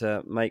anyone's willing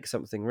to make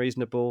something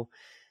reasonable.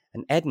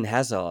 And Eden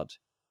Hazard,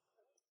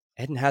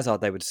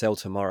 they would sell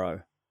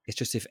tomorrow. It's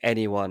just if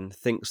anyone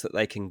thinks that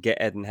they can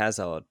get Eden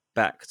Hazard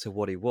back to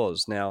what he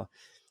was. Now,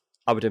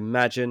 I would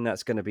imagine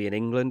that's going to be in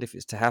England if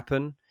it's to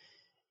happen.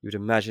 You would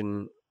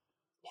imagine,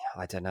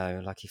 I don't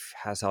know, like if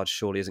Hazard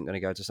surely isn't going to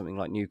go to something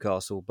like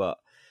Newcastle, but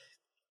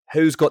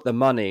who's got the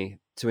money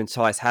to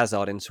entice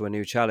Hazard into a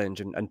new challenge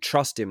and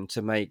trust him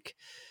to make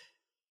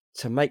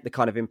the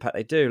kind of impact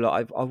they do?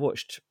 Like I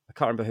watched, I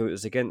can't remember who it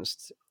was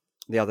against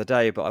the other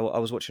day, but I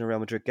was watching a Real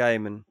Madrid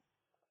game and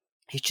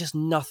he's just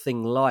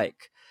nothing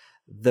like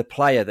the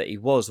player that he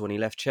was when he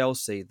left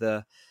Chelsea.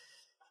 The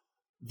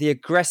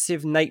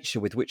aggressive nature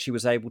with which he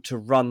was able to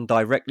run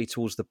directly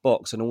towards the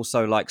box and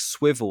also like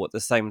swivel at the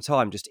same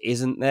time just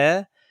isn't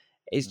there.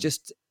 It's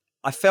just,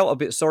 I felt a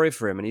bit sorry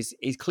for him, and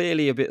he's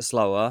clearly a bit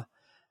slower,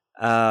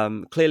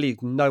 clearly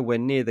nowhere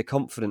near the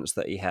confidence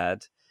that he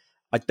had.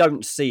 I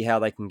don't see how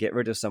they can get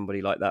rid of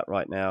somebody like that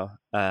right now,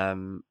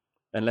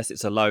 unless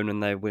it's a loan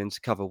and they're willing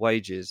to cover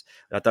wages.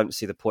 I don't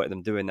see the point of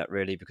them doing that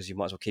really, because you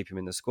might as well keep him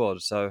in the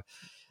squad. So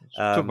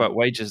talk about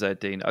wages there,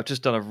 Dean. I've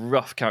just done a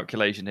rough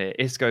calculation here.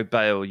 Isco,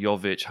 Bale,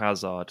 Jovic,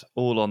 Hazard,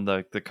 all on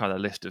the kind of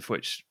list of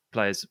which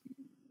players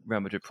Real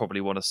Madrid probably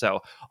want to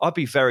sell. I'd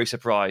be very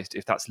surprised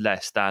if that's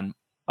less than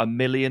 $1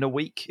 million a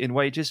week in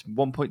wages,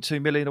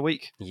 1.2 million a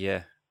week.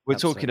 Yeah. We're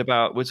talking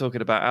about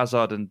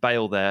Hazard and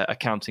Bale there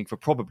accounting for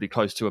probably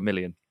close to $1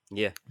 million.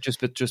 Yeah.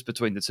 Just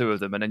between the two of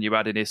them. And then you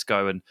add in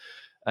Isco and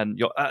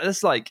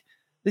it's like,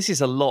 this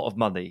is a lot of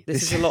money.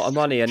 This is a lot of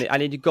money.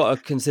 And you've got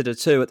to consider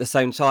too, at the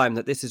same time,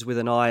 that this is with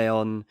an eye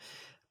on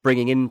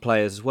bringing in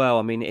players as well.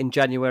 I mean, in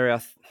January,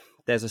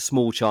 there's a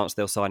small chance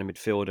they'll sign a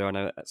midfielder. I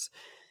know that's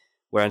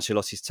where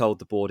Ancelotti's told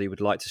the board he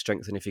would like to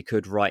strengthen if he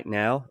could right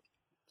now,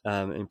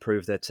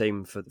 improve their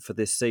team for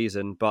this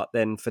season. But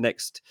then for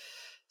next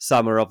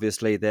summer,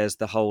 obviously, there's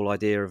the whole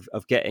idea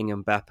of getting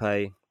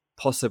Mbappe,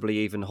 possibly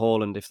even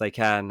Haaland if they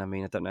can. I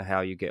mean, I don't know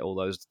how you get all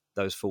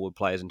those forward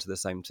players into the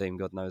same team,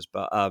 God knows.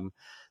 But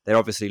they're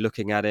obviously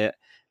looking at it.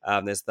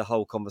 There's the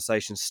whole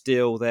conversation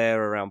still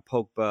there around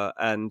Pogba.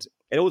 And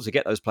in order to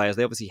get those players,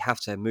 they obviously have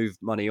to move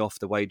money off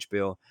the wage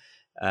bill.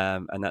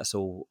 And that's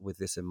all with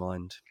this in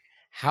mind.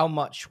 How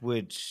much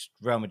would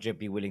Real Madrid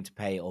be willing to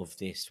pay of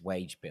this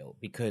wage bill?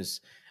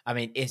 Because, I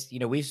mean,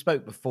 we've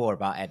spoke before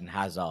about Eden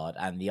Hazard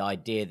and the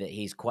idea that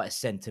he's quite a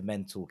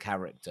sentimental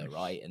character,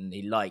 right? And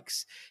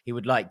he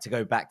would like to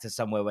go back to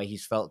somewhere where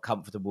he's felt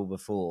comfortable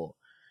before.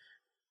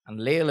 And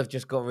Lille have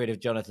just got rid of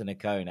Jonathan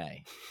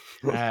Okone.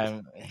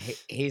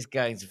 He's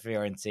going to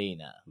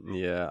Fiorentina.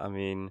 Yeah, I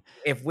mean,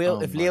 if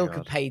Lille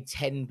could pay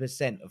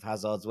 10% of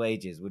Hazard's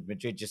wages, would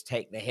Madrid just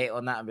take the hit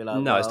on that and be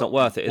like, no, it's not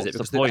worth it, is it?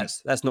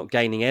 Because that's not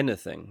gaining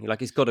anything.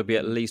 Like, it's got to be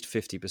at least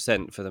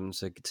 50% for them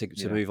to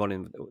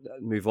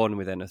move on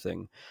with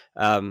anything.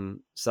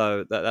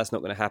 So that's not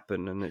going to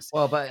happen. And it's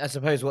but I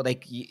suppose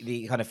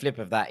the kind of flip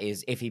of that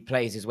is, if he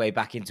plays his way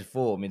back into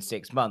form in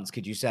 6 months,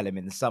 could you sell him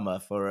in the summer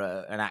for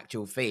an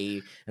actual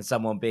fee and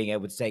someone being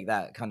able to take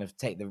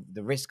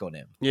the risk on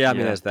him? Yeah, I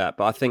mean, there's that.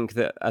 But I think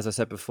that, as I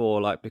said before,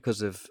 like,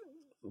 because of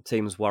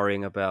teams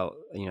worrying about,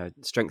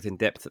 strength in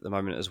depth at the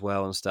moment as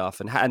well and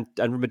stuff, and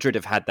Madrid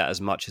have had that as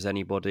much as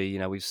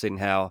anybody. We've seen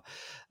how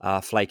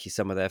flaky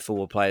some of their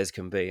forward players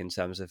can be in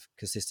terms of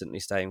consistently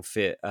staying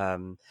fit.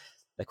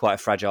 They're quite a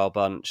fragile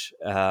bunch.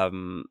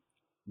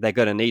 They're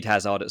going to need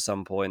Hazard at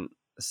some point.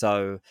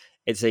 So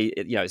it's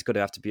got to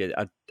have to be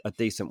a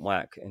decent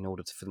whack in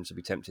order for them to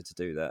be tempted to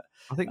do that.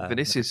 I think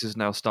Vinicius has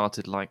now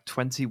started like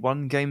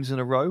 21 games in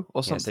a row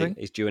or something.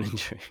 He's due an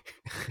injury.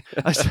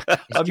 He's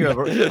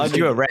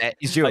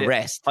due a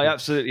rest. I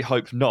absolutely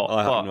hope not.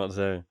 I hope not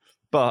too.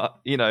 But,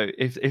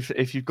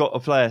 if you've got a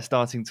player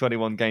starting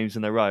 21 games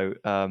in a row,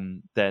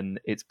 then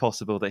it's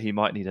possible that he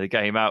might need a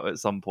game out at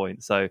some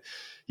point. So,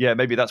 yeah,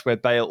 maybe that's where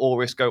Bale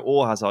or Isco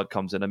or Hazard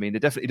comes in. I mean, they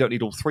definitely don't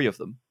need all three of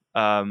them.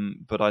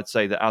 But I'd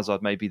say that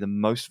Hazard may be the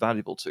most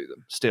valuable to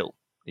them still,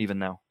 even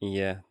now.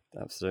 Yeah,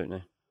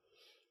 absolutely.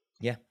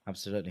 Yeah,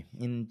 absolutely.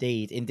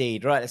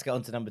 Indeed. Right, let's get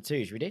on to number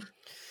 2. Should we do?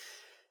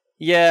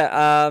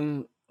 Yeah,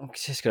 I'm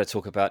just going to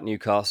talk about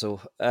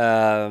Newcastle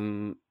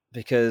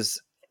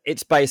because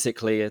it's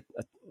basically a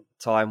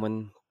time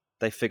when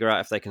they figure out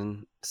if they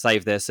can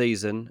save their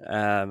season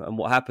and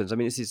what happens. I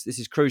mean, this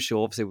is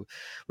crucial. Obviously, we're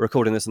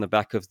recording this on the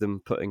back of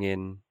them putting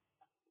in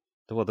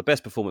the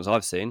best performance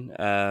I've seen.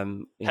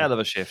 Hell of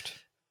a shift.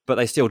 But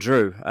they still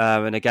drew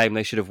in a game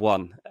they should have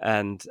won.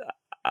 And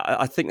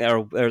I think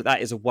that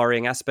is a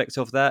worrying aspect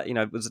of that.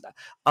 It was an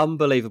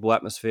unbelievable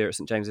atmosphere at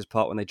St James's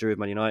Park when they drew with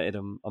Man United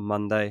on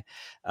Monday.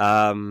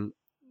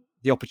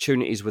 The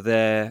opportunities were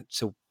there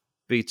to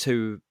be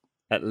 2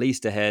 at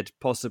least ahead,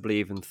 possibly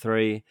even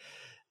 3.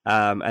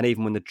 And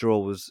even when the draw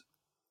was,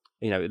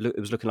 it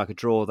was looking like a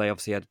draw, they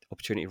obviously had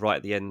opportunity right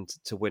at the end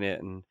to win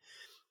it, and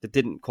they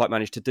didn't quite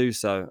manage to do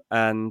so.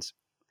 And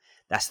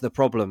that's the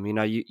problem.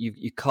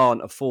 You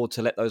can't afford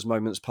to let those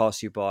moments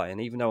pass you by.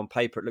 And even though on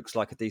paper it looks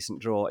like a decent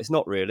draw, it's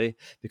not really,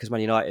 because Man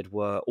United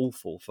were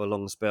awful for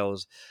long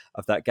spells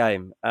of that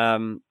game.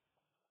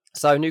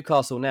 So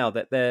Newcastle now,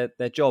 that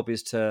their job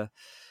is to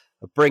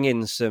bring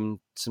in some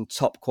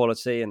top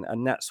quality,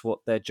 and that's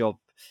what their job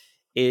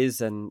is.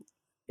 And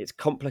it's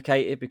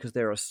complicated because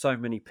there are so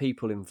many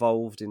people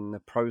involved in the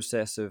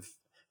process of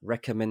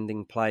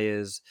recommending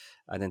players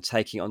and then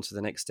taking it on to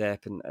the next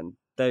step. And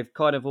they've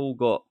kind of all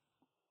got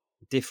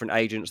different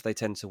agents they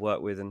tend to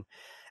work with. And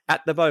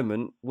at the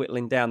moment,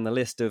 whittling down the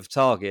list of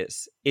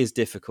targets is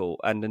difficult.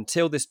 And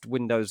until this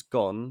window's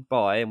gone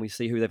by and we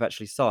see who they've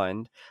actually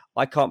signed,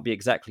 I can't be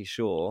exactly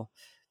sure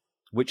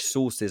which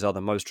sources are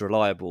the most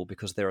reliable,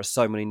 because there are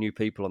so many new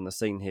people on the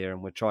scene here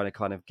and we're trying to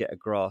kind of get a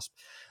grasp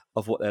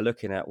of what they're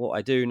looking at. What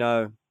I do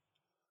know,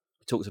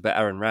 we talked about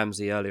Aaron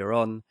Ramsey earlier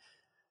on.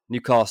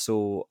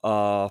 Newcastle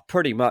are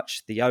pretty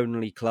much the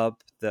only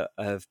club that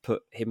have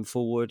put him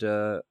forward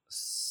a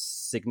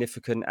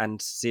significant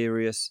and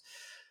serious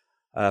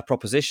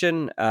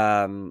proposition.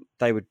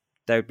 They would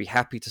be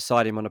happy to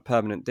sign him on a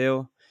permanent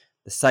deal.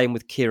 The same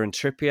with Kieran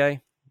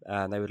Trippier.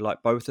 They would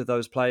like both of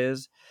those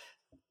players.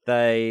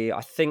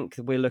 I think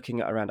we're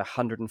looking at around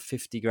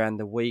 150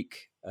 grand a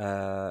week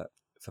for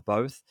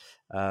both.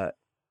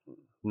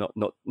 Not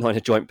in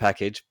a joint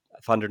package,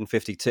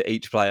 150 to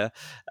each player.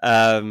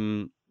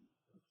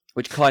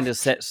 Which kind of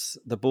sets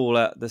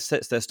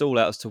their stall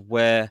out as to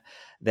where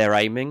they're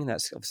aiming.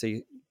 That's obviously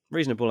a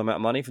reasonable amount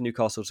of money for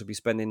Newcastle to be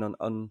spending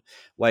on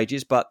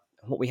wages. But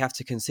what we have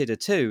to consider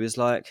too is,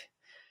 like,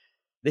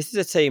 this is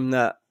a team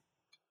that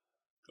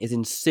is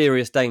in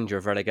serious danger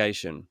of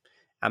relegation.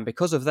 And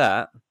because of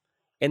that,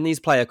 in these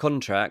player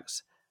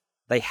contracts,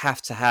 they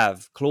have to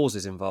have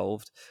clauses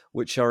involved,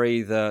 which are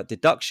either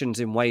deductions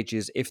in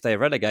wages if they're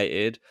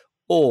relegated,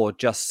 or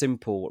just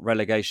simple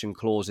relegation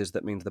clauses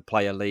that means the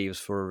player leaves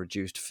for a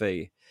reduced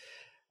fee.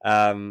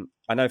 I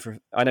know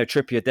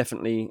Trippier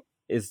definitely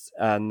is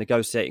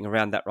negotiating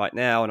around that right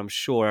now, and I'm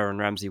sure Aaron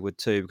Ramsey would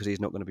too, because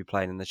he's not going to be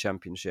playing in the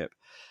Championship.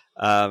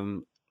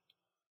 I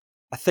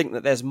think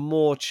that there's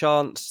more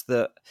chance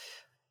that,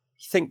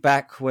 think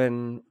back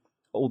when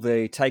all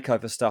the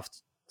takeover stuff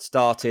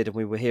started and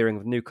we were hearing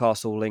of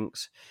Newcastle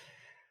links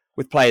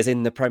with players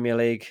in the Premier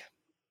League,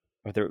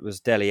 whether it was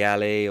Dele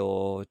Alli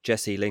or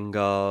Jesse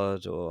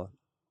Lingard or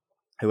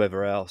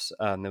whoever else.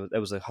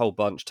 There was a whole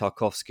bunch,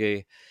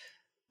 Tarkowski.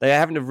 They're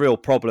having a real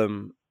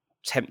problem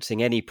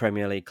tempting any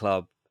Premier League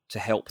club to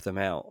help them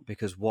out,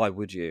 because why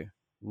would you?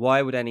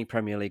 Why would any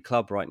Premier League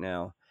club right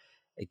now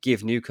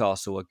give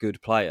Newcastle a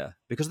good player?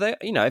 Because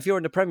if you're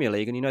in the Premier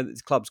League and you know that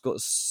this club's got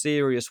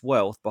serious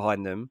wealth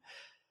behind them,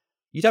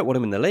 you don't want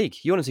them in the league.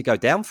 You want them to go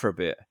down for a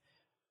bit.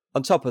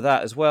 On top of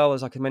that, as well,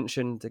 as I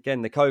mentioned,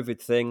 again, the COVID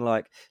thing,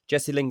 like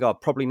Jesse Lingard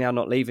probably now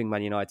not leaving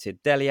Man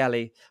United. Dele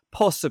Alli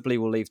possibly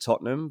will leave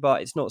Tottenham,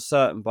 but it's not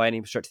certain by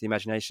any stretch of the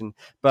imagination.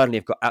 Burnley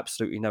have got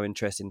absolutely no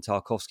interest in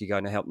Tarkowski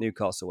going to help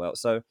Newcastle out.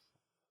 So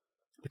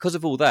because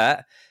of all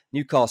that,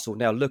 Newcastle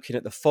now looking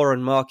at the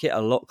foreign market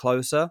a lot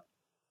closer.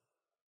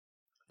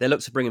 They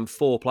look to bring in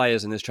 4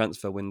 players in this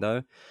transfer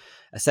window: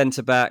 a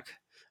centre-back,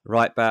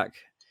 right-back,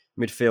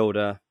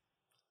 midfielder,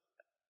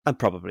 and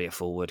probably a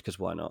forward, because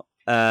why not?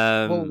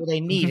 Well, they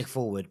need a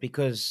forward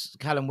because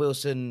Callum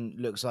Wilson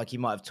looks like he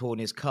might have torn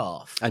his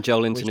calf. And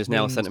Joel Linton is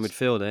now a centre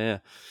midfielder, yeah.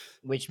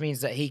 Which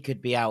means that he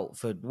could be out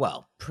for,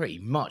 well, pretty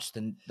much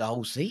the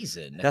whole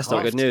season. That's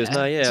not good news,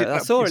 no, yeah. I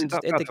saw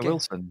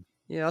Wilson.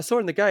 Yeah, I saw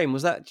in the game.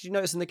 Did you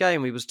notice in the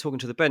game he was talking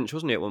to the bench,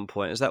 wasn't he, at one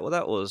point? Is that what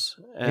that was?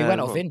 He went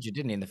off injured,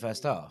 didn't he, in the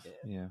first half?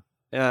 Yeah.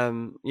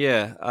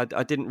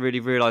 I didn't really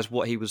realise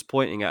what he was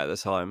pointing at the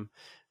time.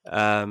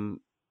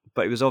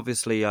 But it was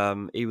obviously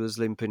he was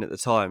limping at the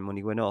time when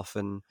he went off,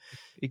 and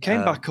he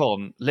came back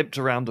on, limped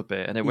around a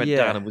bit, and it went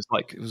down and was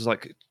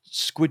like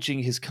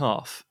squidging his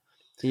calf.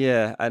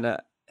 Yeah, and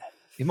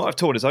he might have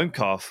torn his own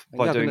calf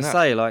by doing that. I was going to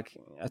say, like,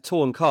 a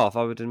torn calf,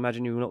 I would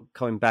imagine you're not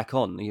coming back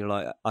on. You're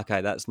like,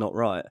 okay, that's not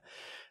right.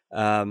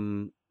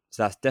 So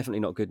that's definitely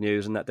not good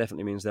news, and that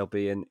definitely means they'll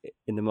be in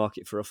the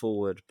market for a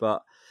forward.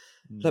 But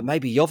look,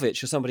 maybe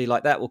Jovic or somebody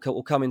like that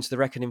will come into the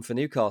reckoning for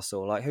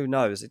Newcastle. Like, who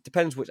knows? It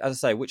depends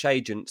which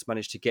agents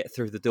manage to get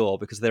through the door,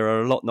 because there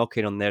are a lot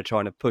knocking on there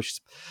trying to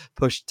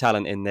push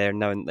talent in there,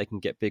 knowing that they can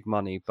get big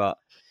money. But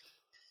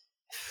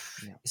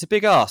it's a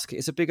big ask.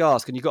 It's a big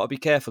ask, and you've got to be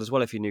careful as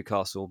well if you're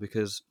Newcastle,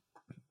 because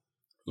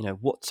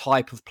what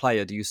type of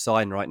player do you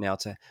sign right now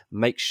to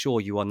make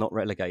sure you are not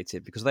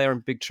relegated, because they are in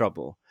big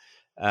trouble.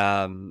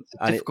 It's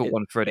a difficult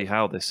one for Eddie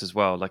Howe, this as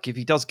well. Like, if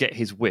he does get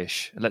his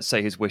wish, let's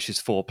say his wish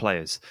is 4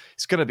 players,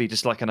 it's going to be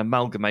just like an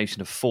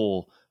amalgamation of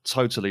 4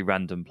 totally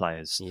random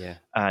players. Yeah,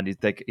 and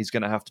he's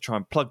going to have to try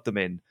and plug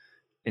them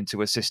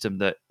into a system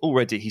that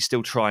already he's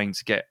still trying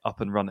to get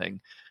up and running.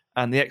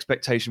 And the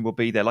expectation will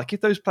be there. Like,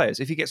 if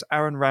he gets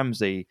Aaron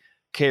Ramsey,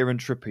 Kieran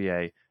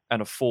Trippier,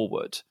 and a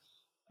forward,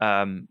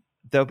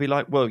 they'll be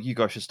like, well, you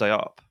guys should stay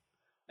up.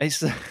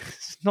 It's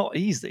not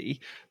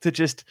easy to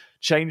just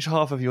change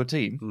half of your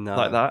team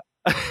like that.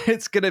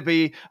 It's going to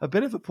be a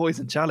bit of a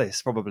poison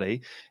chalice,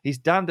 probably. He's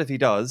damned if he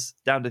does,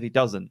 damned if he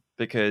doesn't,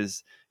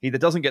 because he either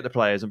doesn't get the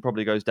players and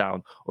probably goes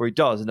down, or he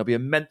does, and there'll be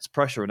immense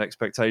pressure and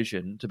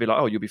expectation to be like,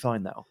 oh, you'll be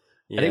fine now.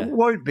 Yeah. And it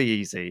won't be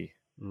easy.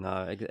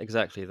 No,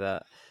 exactly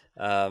that.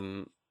 I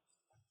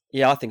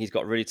think he's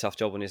got a really tough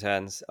job on his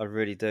hands. I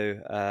really do.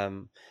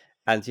 And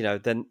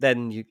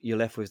then you're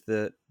left with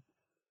the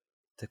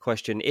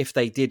question: if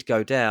they did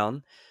go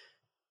down,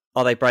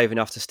 are they brave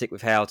enough to stick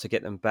with Howe to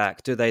get them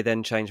back? Do they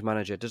then change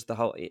manager? Does the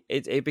whole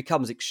it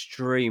becomes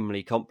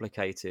extremely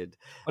complicated?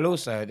 Well,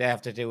 also they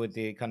have to deal with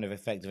the kind of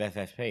effect of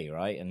FFP,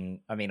 right? And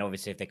I mean,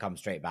 obviously, if they come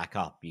straight back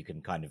up, you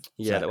can kind of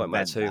that won't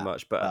matter too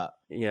much. But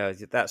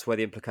that's where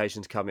the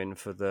implications come in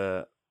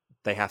for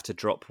they have to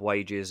drop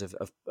wages of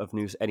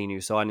any new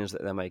signings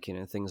that they're making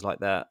and things like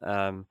that.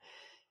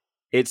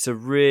 It's a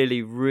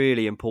really,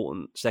 really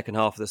important second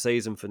half of the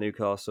season for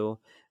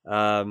Newcastle.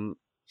 I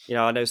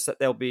know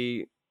there'll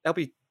be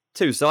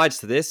 2 sides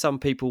to this. Some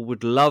people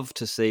would love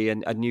to see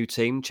a new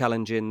team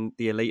challenging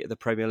the elite of the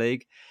Premier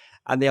League,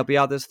 and there'll be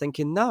others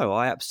thinking, no,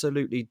 I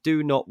absolutely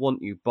do not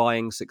want you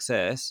buying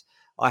success.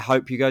 I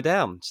hope you go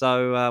down.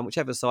 So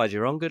whichever side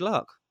you're on, good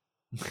luck.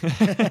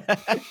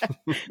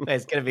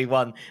 There's going to be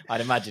one. I'd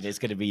imagine it's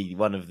going to be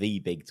one of the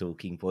big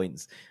talking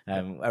points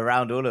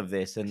around all of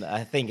this, and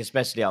I think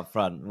especially up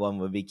front, one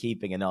would be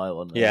keeping an eye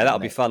on. That'll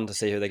be fun to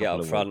see who they get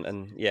up front,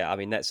 and I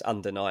mean that's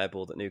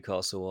undeniable that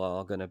Newcastle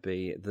are going to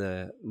be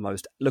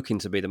looking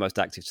to be the most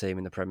active team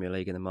in the Premier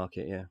League in the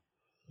market.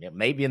 Yeah,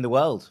 maybe in the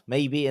world.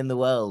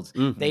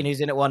 Mm-hmm. Dane,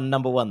 who's in at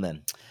number one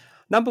then?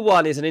 Number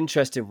one is an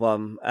interesting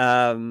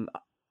one.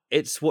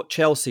 It's what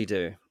Chelsea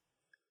do.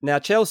 Now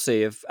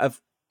Chelsea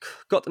have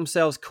got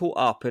themselves caught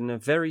up in a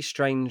very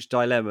strange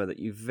dilemma that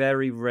you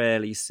very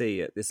rarely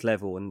see at this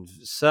level, and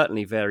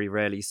certainly very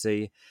rarely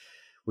see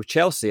with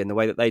Chelsea in the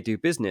way that they do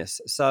business.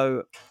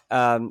 So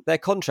their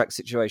contract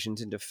situations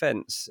in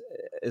defence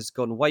has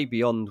gone way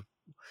beyond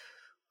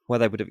where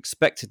they would have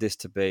expected this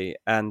to be,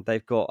 and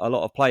they've got a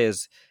lot of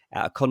players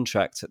out of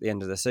contract at the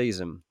end of the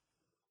season.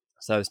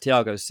 So it's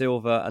Thiago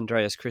Silva,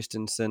 Andreas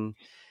Christensen,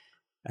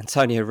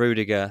 Antonio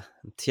Rudiger,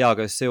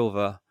 Thiago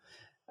Silva,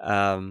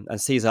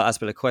 and Cesar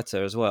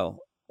Azpilicueta as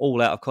well,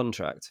 all out of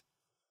contract.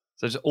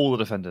 So just all the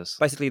defenders.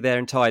 Basically, their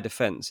entire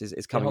defence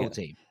is coming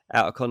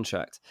out of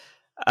contract.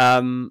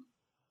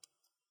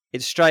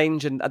 It's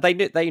strange, and they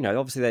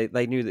obviously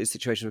they knew that this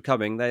situation was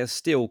coming. They are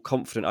still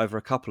confident over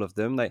a couple of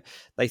them.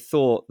 They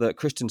thought that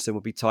Christensen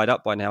would be tied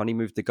up by now, and he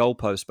moved the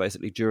goalpost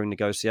basically during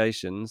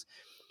negotiations.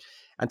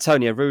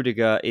 Antonio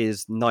Rudiger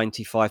is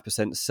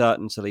 95%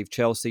 certain to leave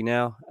Chelsea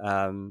now.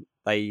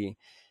 They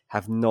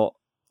have not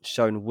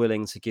shown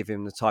willing to give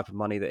him the type of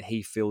money that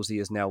he feels he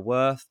is now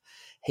worth.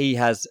 He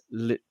has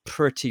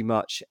pretty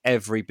much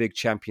every big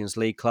Champions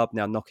League club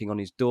now knocking on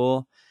his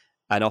door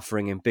and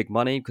offering him big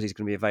money because he's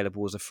going to be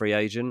available as a free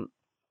agent.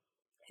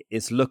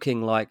 It's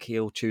looking like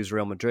he'll choose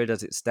Real Madrid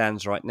as it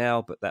stands right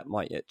now, but that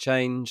might yet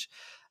change.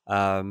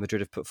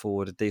 Madrid have put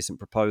forward a decent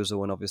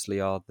proposal and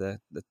obviously are the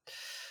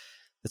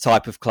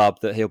type of club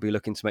that he'll be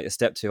looking to make a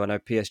step to. I know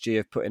PSG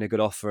have put in a good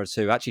offer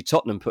too. Actually,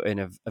 Tottenham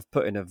have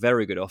put in a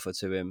very good offer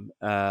to him.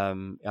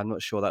 I'm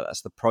not sure that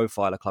that's the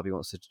profile of club he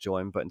wants to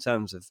join, but in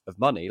terms of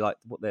money, like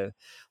what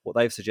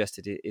they've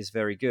suggested is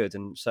very good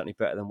and certainly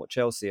better than what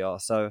Chelsea are.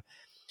 So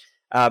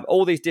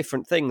all these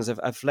different things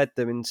have led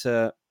them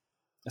into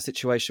a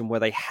situation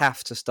where they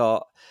have to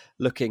start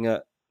looking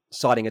at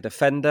signing a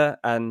defender,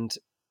 and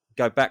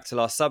go back to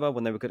last summer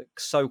when they were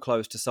so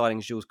close to signing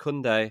Jules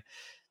Koundé,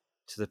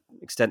 to the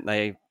extent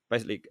they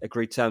basically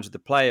agreed terms with the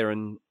player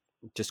and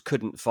just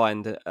couldn't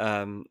find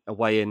a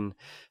way in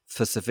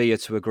for Sevilla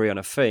to agree on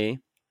a fee.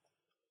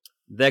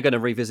 They're going to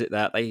revisit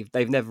that.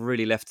 They've never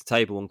really left the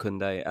table on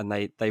Koundé, and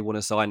they want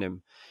to sign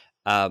him.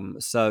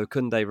 So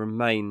Koundé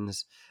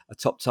remains a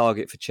top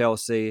target for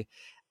Chelsea.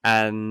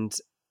 And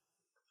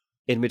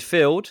in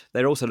midfield,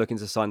 they're also looking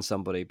to sign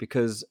somebody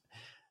because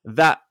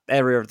that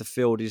area of the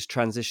field is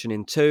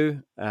transitioning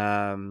too.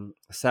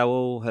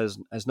 Saul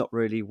has not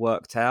really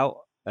worked out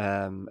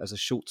as a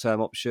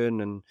short-term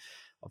option, and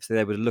obviously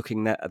they were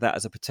looking at that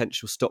as a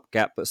potential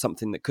stopgap, but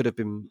something that could have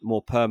been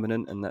more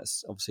permanent, and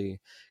that's obviously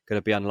going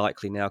to be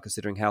unlikely now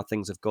considering how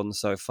things have gone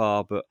so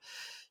far. But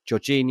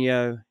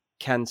Jorginho,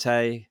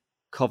 Kante,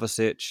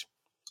 Kovacic,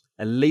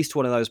 at least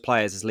one of those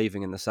players is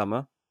leaving in the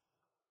summer.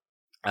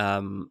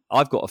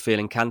 I've got a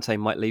feeling Kante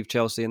might leave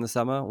Chelsea in the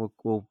summer.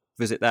 We'll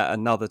visit that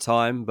another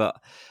time,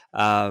 but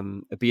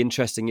it'd be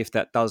interesting if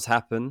that does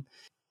happen.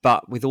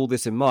 But with all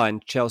this in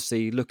mind,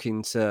 Chelsea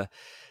looking to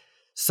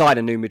sign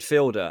a new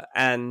midfielder,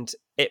 and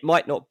it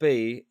might not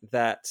be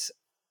that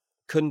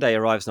Koundé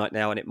arrives right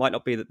now, and it might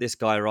not be that this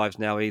guy arrives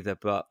now either,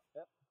 but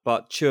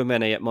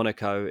Tchouaméni at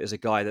Monaco is a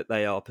guy that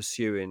they are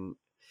pursuing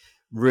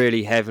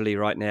really heavily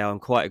right now and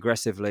quite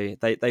aggressively.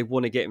 They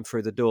want to get him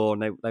through the door,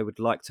 and they would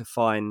like to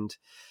find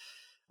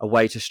a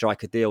way to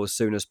strike a deal as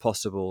soon as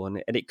possible.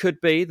 And it could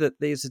be that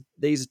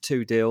these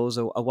two deals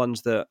are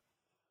ones that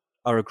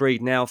are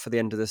agreed now for the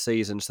end of the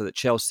season so that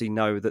Chelsea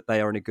know that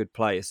they are in a good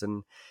place.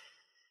 And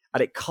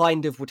it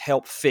kind of would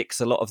help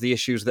fix a lot of the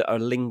issues that are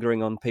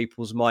lingering on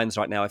people's minds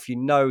right now. If you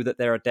know that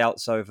there are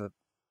doubts over,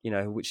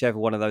 whichever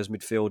one of those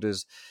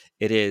midfielders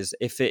it is,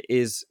 if it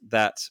is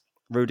that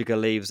Rudiger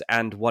leaves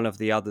and one of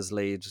the others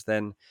leaves,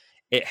 then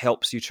it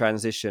helps you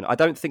transition. I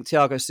don't think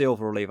Thiago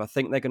Silva will leave. I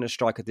think they're going to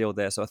strike a deal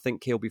there. So I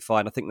think he'll be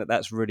fine. I think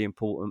that's really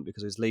important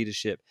because his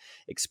leadership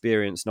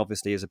experience and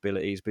obviously his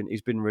ability,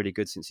 he's been really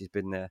good since he's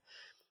been there.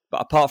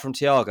 But apart from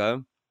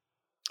Thiago,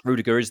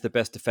 Rudiger is the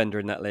best defender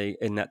in that league,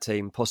 in that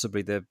team,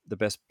 possibly the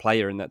best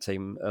player in that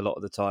team a lot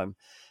of the time.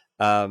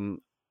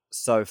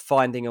 So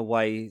finding a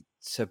way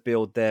to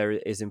build there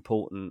is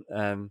important.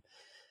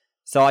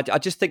 So I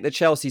just think that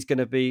Chelsea's going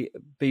to be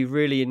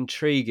really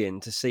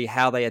intriguing to see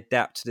how they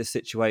adapt to this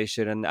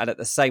situation and at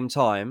the same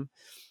time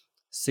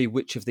see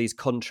which of these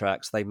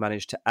contracts they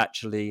manage to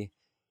actually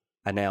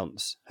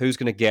announce. Who's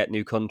going to get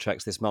new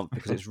contracts this month,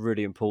 because it's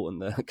really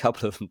important that a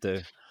couple of them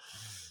do.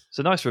 It's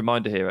a nice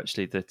reminder here,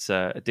 actually,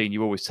 that Dean,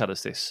 you always tell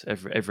us this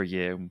every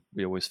year, and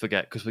we always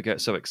forget because we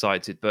get so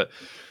excited. But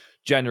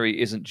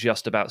January isn't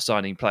just about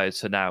signing players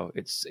for now.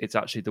 It's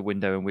actually the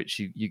window in which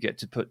you get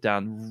to put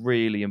down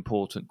really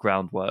important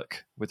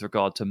groundwork with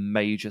regard to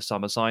major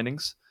summer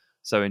signings.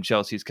 So in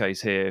Chelsea's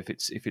case here, if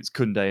it's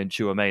Koundé and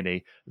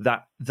Tchouaméni,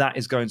 that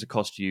is going to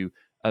cost you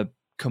a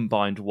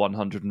combined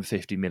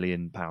 £150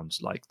 million.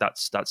 Like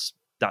that's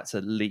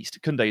at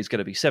least. Koundé is going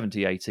to be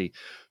 70, 80.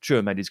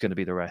 Tchouaméni is going to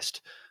be the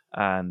rest.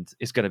 And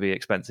it's going to be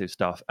expensive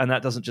stuff. And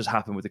that doesn't just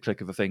happen with the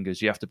click of a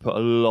fingers. You have to put a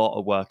lot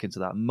of work into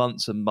that,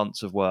 months and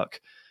months of work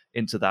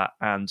into that.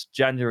 And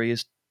January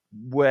is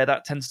where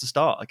that tends to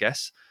start, I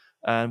guess,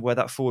 and where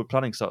that forward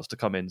planning starts to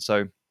come in.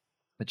 So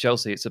at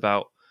Chelsea, it's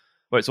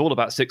all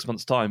about 6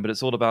 months' time, but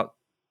it's all about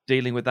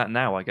dealing with that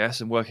now, I guess,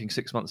 and working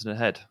 6 months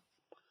ahead.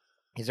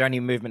 Is there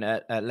any movement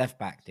at left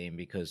back, Dean?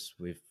 Because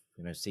we've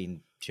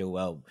seen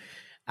Chilwell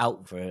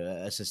out for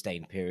a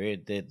sustained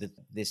period.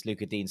 This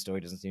Lucas Digne story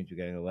doesn't seem to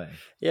be going away.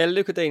 Yeah,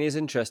 Lucas Digne is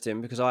interesting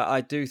because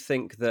I do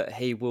think that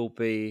he will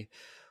be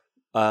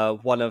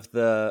one of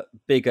the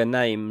bigger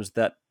names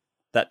that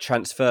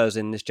transfers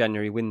in this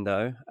January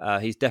window.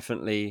 He's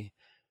definitely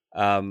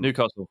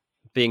Newcastle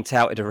being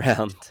touted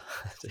around.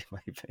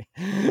 Maybe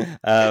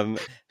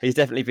he's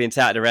definitely being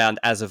touted around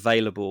as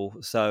available.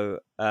 So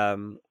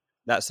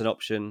that's an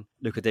option.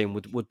 Lucas Digne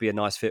would be a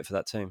nice fit for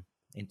that team.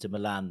 Inter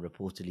Milan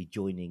reportedly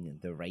joining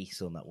the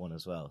race on that one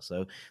as well.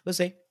 So we'll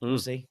see. We'll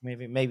see.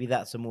 Maybe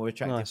that's a more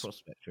attractive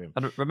prospect for him.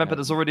 And remember,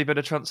 there's already been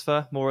a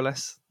transfer, more or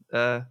less.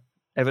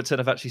 Everton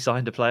have actually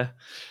signed a player.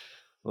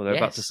 Well, they're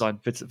about to sign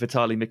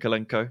Vitaly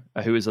Mykolenko,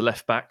 who is a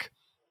left back,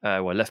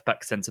 left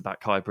back centre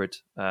back hybrid.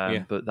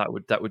 But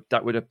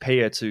that would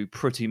appear to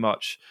pretty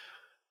much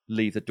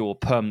leave the door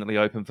permanently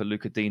open for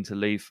Lucas Digne to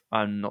leave.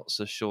 I'm not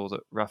so sure that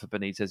Rafa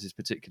Benitez is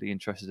particularly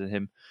interested in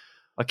him.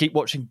 I keep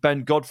watching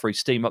Ben Godfrey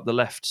steam up the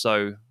left,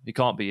 so he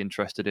can't be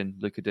interested in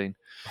Lucas Digne.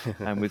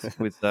 And with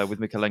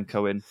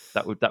Mykolenko in,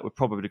 that would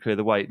probably clear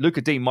the way.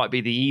 Lucas Digne might be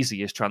the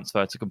easiest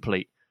transfer to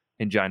complete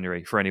in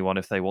January for anyone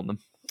if they want them.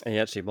 He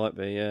actually might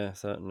be, yeah,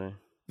 certainly.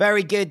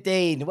 Very good,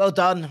 Dean. Well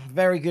done.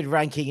 Very good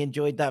ranking.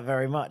 Enjoyed that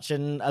very much.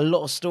 And a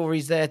lot of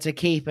stories there to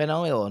keep an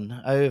eye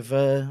on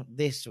over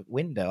this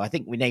window. I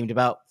think we named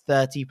about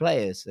 30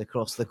 players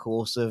across the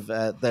course of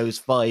those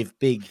 5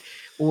 big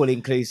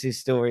all-inclusive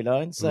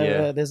storylines.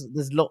 So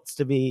there's lots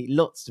to be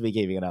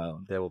keeping an eye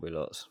on. There will be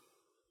lots.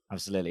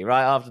 Absolutely.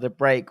 Right after the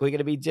break, we're going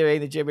to be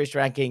doing the gibberish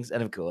rankings.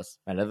 And of course,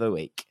 another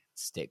week.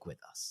 Stick with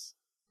us.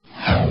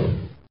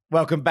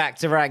 Welcome back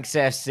to Ranks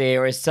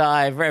FC. It's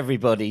time for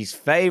everybody's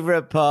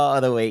favourite part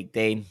of the week,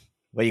 Dean.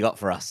 What you got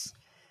for us?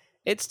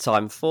 It's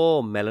time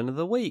for Melon of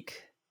the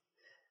Week.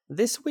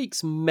 This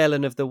week's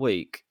Melon of the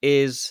Week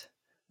is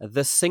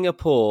the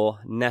Singapore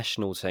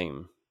national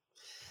team.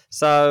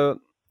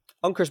 So,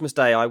 on Christmas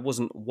Day, I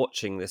wasn't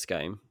watching this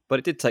game, but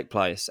it did take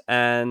place.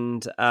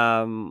 And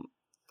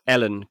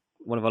Ellen,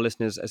 one of our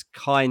listeners, has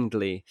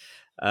kindly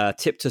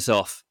tipped us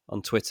off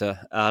on Twitter.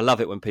 I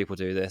love it when people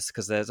do this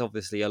because there's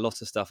obviously a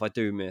lot of stuff I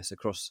do miss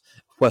across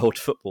world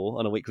football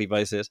on a weekly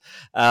basis.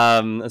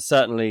 And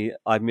certainly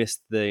I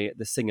missed the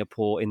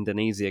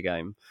Singapore-Indonesia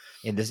game.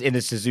 In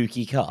the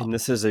Suzuki Cup. In the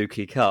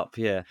Suzuki Cup,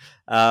 yeah.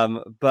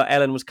 But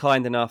Ellen was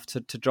kind enough to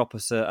drop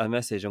us a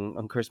message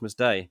on Christmas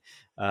Day,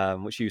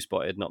 which you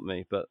spotted, not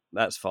me, but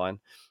that's fine.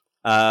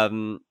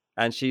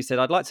 And she said,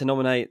 I'd like to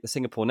nominate the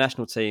Singapore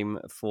national team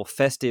for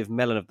Festive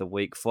Melon of the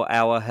Week for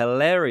our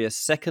hilarious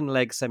second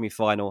leg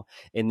semi-final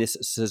in this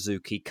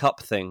Suzuki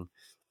Cup thing.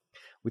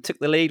 We took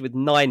the lead with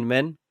 9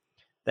 men,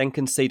 then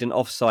concede an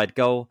offside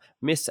goal,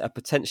 miss a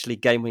potentially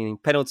game-winning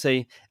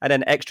penalty, and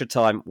then extra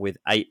time with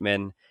 8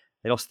 men.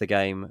 They lost the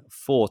game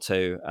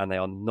 4-2, and they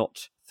are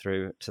not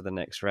through to the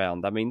next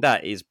round. I mean,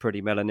 that is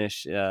pretty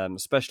melonish,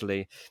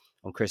 especially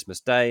on Christmas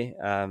Day.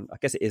 I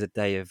guess it is a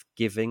day of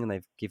giving, and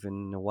they've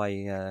given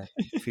away a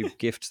few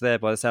gifts there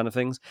by the sound of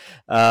things.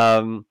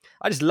 I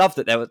just love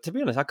that they were, to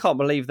be honest, I can't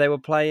believe they were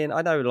playing.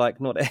 I know, like,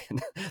 not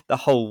the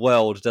whole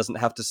world doesn't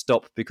have to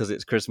stop because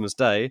it's Christmas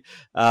Day.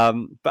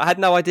 But I had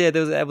no idea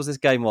there was this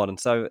game on. And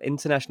so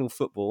international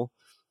football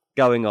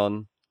going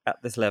on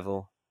at this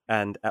level,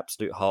 and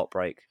absolute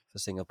heartbreak for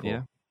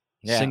Singapore.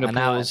 Yeah. And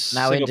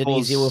now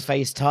Indonesia will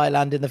face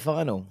Thailand in the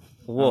final.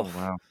 Whoa. Oh,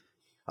 wow.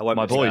 I won't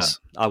My miss boys.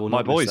 that. I will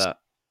not miss that.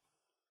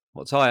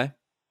 What, Thai?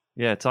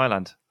 Yeah,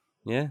 Thailand.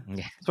 Yeah.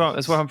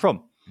 That's where I'm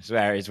from. It's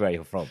where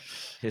you're from.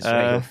 It's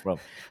where you're from.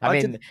 I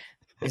mean,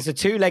 it's a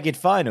 2-legged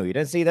final. You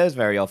don't see those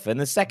very often.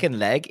 The second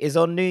leg is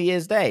on New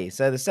Year's Day.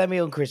 So the semi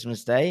on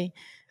Christmas Day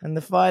and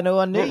the final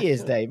on New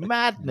Year's Day.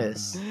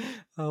 Madness.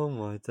 Oh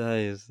my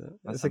days.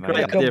 That's It's a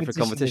great idea for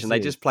competition. They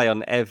just play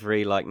on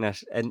every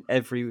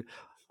every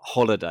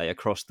holiday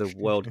across the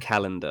world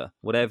calendar,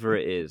 whatever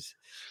it is.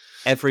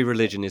 Every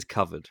religion is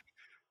covered.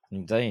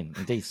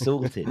 Indeed,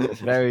 sorted.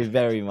 Very,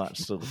 very much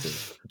sorted.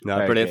 No,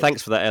 very brilliant. good.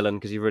 Thanks for that, Ellen,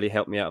 because you really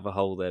helped me out of a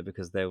hole there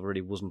because there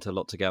really wasn't a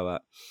lot to go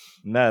at.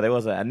 No, there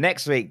wasn't. And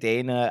next week,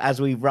 Dean, as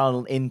we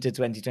run into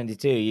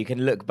 2022, you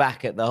can look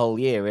back at the whole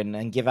year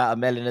and give out a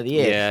Melon of the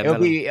Year. Yeah,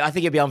 I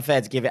think it'd be unfair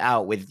to give it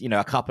out with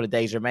a couple of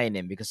days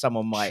remaining because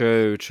someone might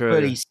True.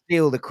 really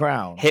steal the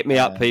crown. Hit me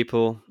up,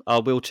 people. I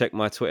will check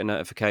my Twitter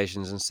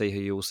notifications and see who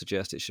you all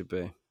suggest it should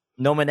be.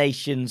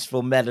 Nominations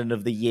for Melon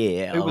of the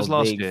Year Who was are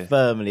last being year?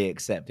 firmly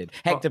accepted.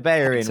 Hector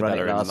Bellerin Hector won it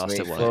Bellerin last must week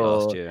have won it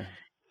last year.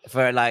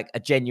 for like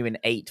a genuine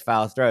 8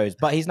 foul throws,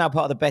 but he's now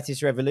part of the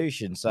Betis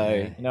Revolution, so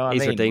you know what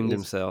he's I mean? redeemed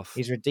himself.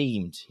 He's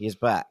redeemed. He is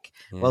back.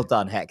 Yeah. Well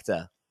done,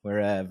 Hector.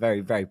 We're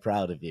very, very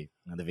proud of you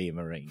and the Villa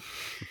Marine.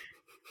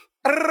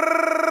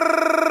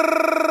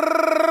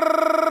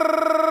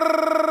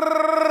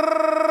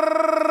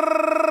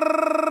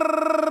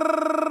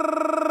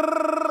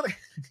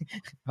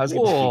 I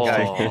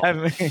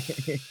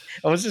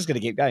was just going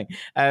to keep going.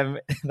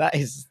 That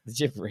is the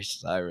gibberish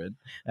siren,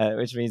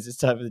 which means it's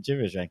time for the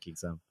gibberish ranking,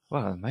 Sam.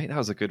 Well, mate, that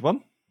was a good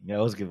one. Yeah,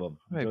 it was a good one.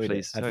 Very Enjoyed it.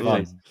 pleased. Had Very fun.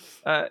 pleased.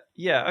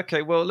 Yeah,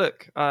 okay. Well,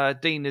 look,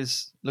 Dean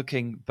is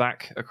looking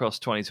back across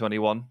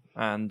 2021,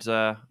 and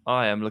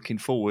I am looking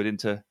forward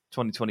into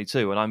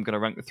 2022, and I'm going to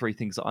rank the 3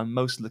 things that I'm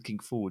most looking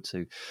forward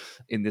to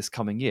in this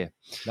coming year.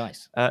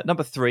 Nice.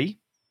 Number 3,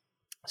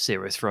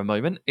 serious for a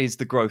moment, is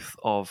the growth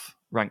of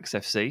Ranks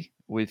FC.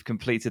 We've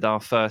completed our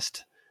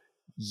first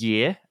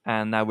year,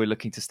 and now we're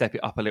looking to step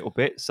it up a little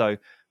bit. So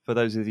for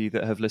those of you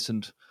that have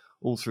listened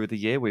all through the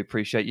year, we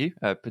appreciate you.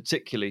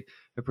 Particularly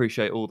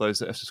appreciate all those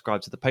that have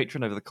subscribed to the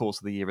Patreon over the course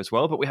of the year as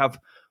well. But we have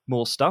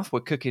more stuff.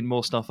 We're cooking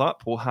more stuff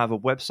up. We'll have a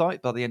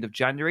website by the end of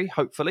January,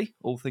 hopefully,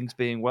 all things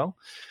being well.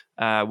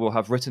 We'll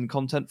have written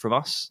content from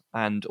us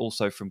and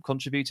also from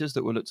contributors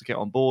that we'll look to get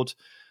on board.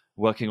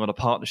 Working on a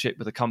partnership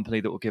with a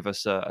company that will give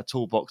us a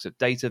toolbox of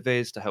data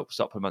viz to help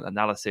supplement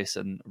analysis,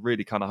 and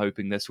really kind of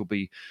hoping this will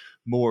be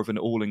more of an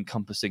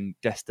all-encompassing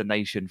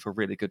destination for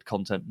really good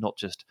content, not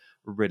just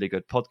really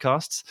good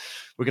podcasts.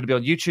 We're going to be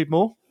on YouTube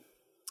more.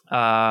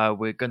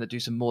 We're going to do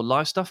some more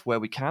live stuff where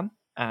we can,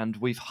 and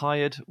we've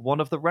hired one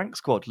of the Rank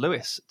Squad,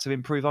 Lewis, to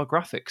improve our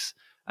graphics,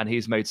 and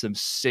he's made some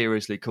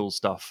seriously cool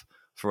stuff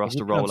for us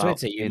to roll out.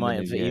 Twitter, you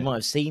might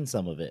have seen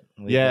some of it.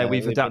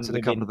 We've adapted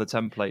a couple of the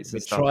templates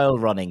and stuff. Trial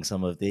running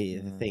some of the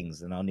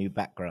things and our new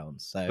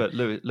backgrounds. So, but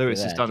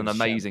Lewis has done an just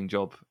amazing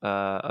job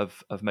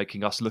of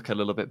making us look a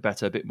little bit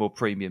better, a bit more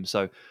premium.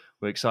 So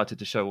we're excited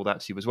to show all that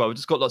to you as well. We've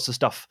just got lots of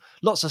stuff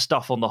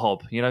on the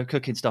hob,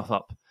 cooking stuff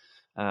up,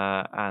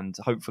 and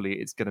hopefully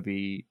it's going to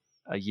be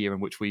a year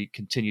in which we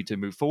continue to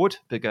move forward,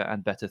 bigger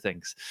and better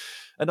things.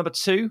 And number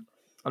 2,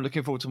 I'm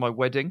looking forward to my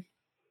wedding.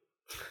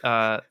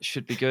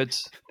 Should be good.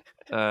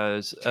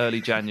 It's early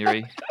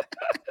January.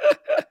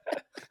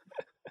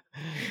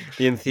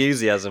 The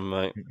enthusiasm,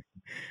 mate.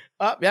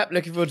 Yep,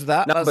 looking forward to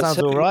that. Number That sounds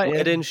 2, all right. Yeah.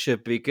 wedding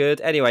should be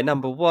good. Anyway,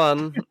 number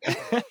 1.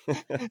 To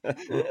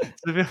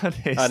be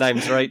honest, Her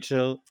name's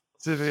Rachel.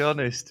 To be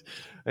honest,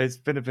 it's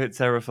been a bit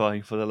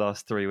terrifying for the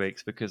last 3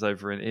 weeks because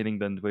over in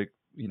England,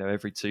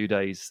 every 2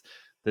 days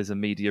there's a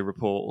media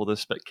report or there's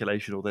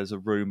speculation or there's a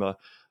rumor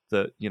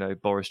that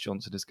Boris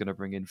Johnson is going to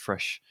bring in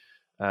fresh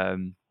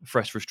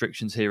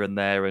restrictions here and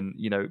there, and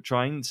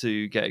trying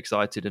to get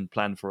excited and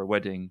plan for a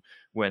wedding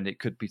when it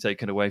could be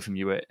taken away from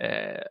you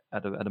at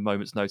a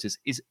moment's notice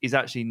is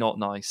actually not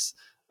nice.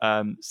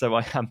 So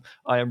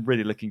I am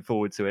really looking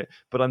forward to it,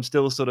 but I'm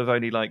still sort of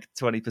only like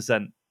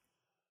 20%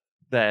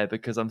 there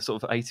because I'm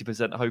sort of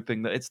 80%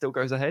 hoping that it still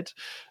goes ahead.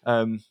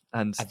 And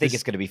I think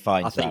it's going to be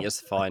fine. I think it's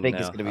fine.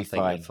 It's going to be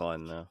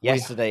fine now.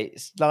 Yesterday,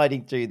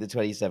 sliding through the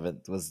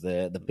 27th was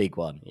the big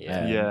one.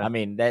 Yeah. I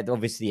mean,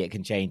 obviously it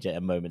can change at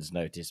a moment's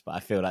notice, but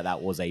I feel like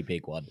that was a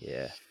big one.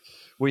 Yeah.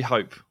 We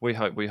hope.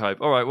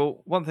 All right.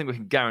 Well, one thing we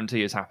can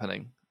guarantee is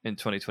happening in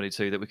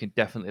 2022 that we can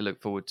definitely look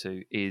forward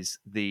to is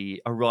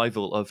the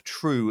arrival of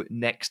true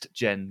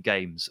next-gen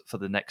games for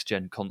the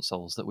next-gen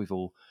consoles that we've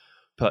all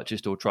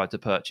purchased or tried to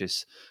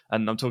purchase.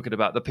 And I'm talking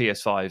about the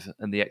PS5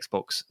 and the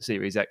Xbox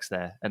Series X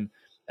there. And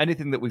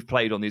anything that we've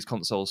played on these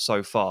consoles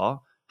so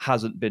far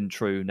hasn't been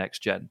true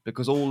next-gen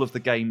because all of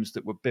the games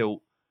that were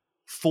built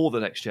for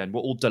the next-gen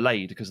were all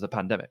delayed because of the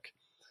pandemic.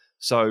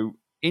 So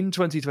in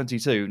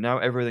 2022, now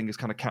everything is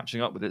kind of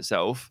catching up with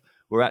itself.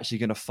 We're actually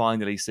going to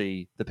finally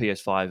see the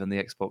PS5 and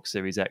the Xbox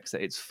Series X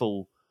at its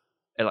full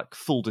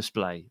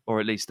display, or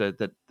at least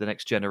the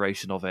next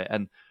generation of it.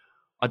 And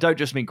I don't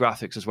just mean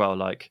graphics as well.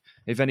 Like,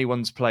 if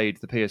anyone's played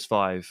the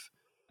PS5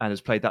 and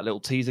has played that little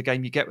teaser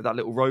game you get with that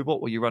little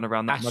robot where you run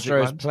around that magic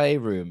Astro's land.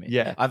 Playroom.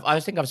 Yeah. I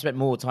think I've spent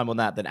more time on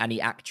that than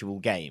any actual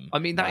game. I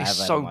mean, that is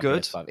so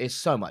good. PS5. It's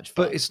so much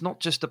fun. But it's not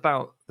just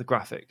about the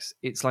graphics.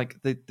 It's like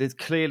there's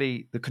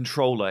clearly the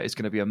controller is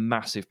going to be a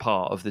massive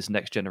part of this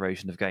next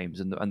generation of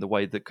games and the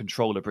way the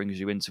controller brings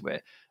you into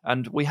it.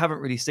 And we haven't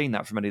really seen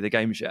that from any of the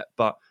games yet,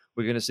 but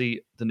we're going to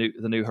see the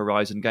new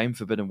Horizon game,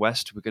 Forbidden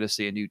West. We're going to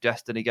see a new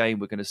Destiny game.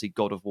 We're going to see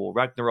God of War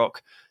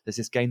Ragnarok. There's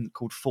this game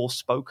called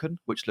Forspoken,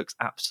 which looks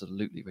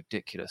absolutely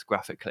ridiculous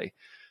graphically.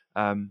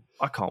 I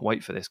can't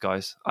wait for this,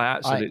 guys.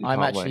 I'm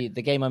can't wait.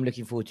 The game I'm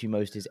looking forward to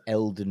most is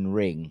Elden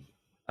Ring.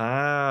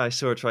 I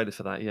saw a trailer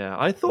for that. Yeah,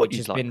 I thought which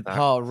has been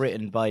part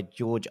written by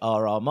George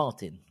R.R.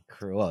 Martin.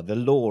 The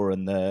lore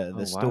and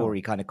the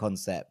story kind of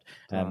concept.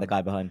 The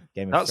guy behind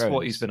Game of Thrones. That's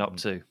what he's been up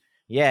to.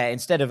 Yeah,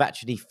 instead of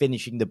actually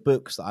finishing the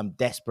books that I'm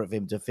desperate for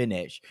him to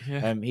finish,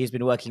 he's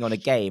been working on a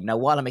game. Now,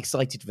 while I'm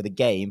excited for the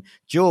game,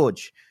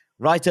 George,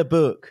 write a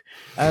book.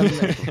 So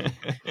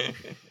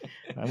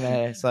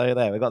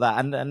there, we got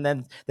that. And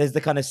then there's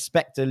the kind of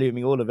spectre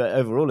looming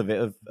over all of it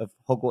of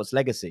Hogwarts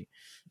Legacy.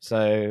 So,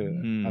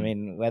 I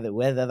mean,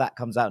 whether that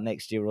comes out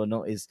next year or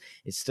not is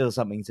still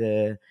something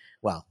that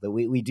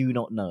we do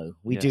not know.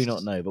 We do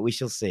not know, but we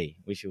shall see.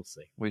 We shall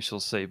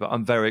see. But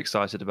I'm very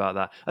excited about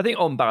that. I think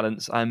on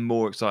balance, I'm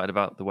more excited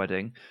about the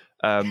wedding.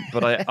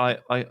 But I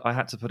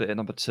had to put it at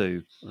number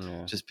 2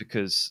 just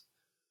because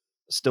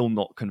still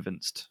not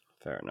convinced.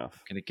 Fair enough.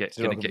 Gonna get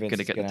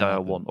the day I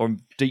want, or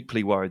I'm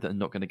deeply worried that I'm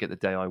not going to get the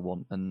day I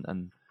want.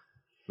 And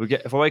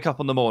if I wake up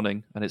in the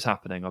morning and it's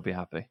happening, I'll be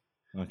happy.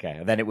 Okay,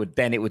 and then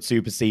it would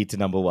supersede to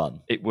number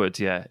 1. It would,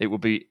 yeah. It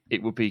would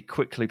be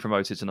quickly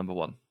promoted to number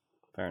 1.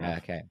 Fair enough.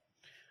 Okay.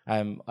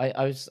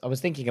 I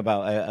was thinking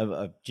about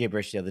a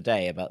gibberish the other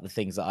day about the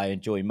things that I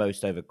enjoy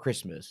most over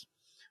Christmas,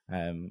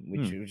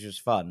 which was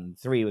fun.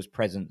 3 was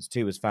presents,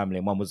 2 was family,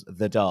 and 1 was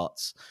the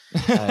darts.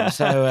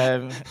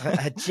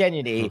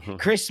 Genuinely,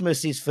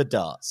 Christmas is for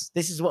darts.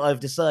 This is what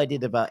I've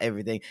decided about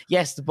everything.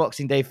 Yes, the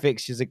Boxing Day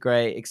fixtures are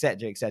great,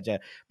 etc.,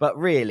 etc. But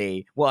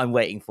really, what I'm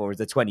waiting for is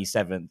the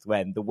 27th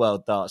when the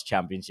World Darts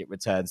Championship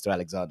returns to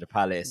Alexandra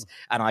Palace,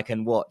 and I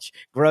can watch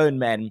grown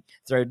men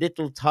throw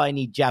little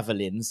tiny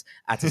javelins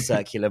at a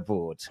circular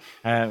board.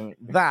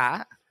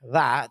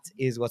 That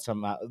is what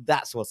I'm at.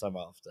 That's what I'm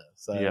after.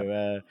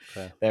 So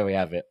there we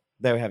have it.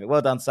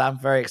 Well done, Sam.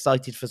 Very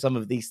excited for some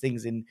of these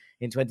things in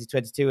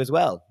 2022 as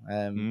well.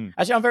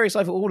 Actually, I'm very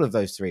excited for all of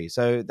those 3.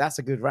 So that's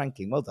a good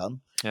ranking. Well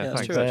done. Yeah,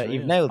 that's true.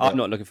 You've nailed it. I'm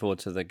not looking forward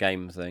to the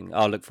game thing.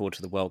 I'll look forward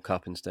to the World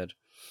Cup instead.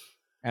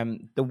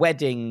 The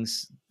wedding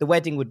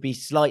would be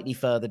slightly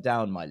further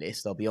down my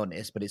list, I'll be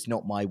honest, but it's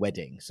not my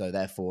wedding, so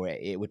therefore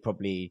it would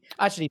probably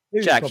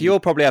Jack, you'll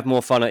probably have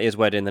more fun at his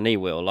wedding than he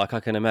will. Like, I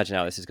can imagine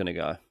how this is going to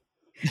go.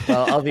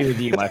 Well, I'll be with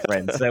you, my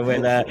friend. So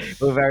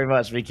we'll very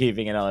much be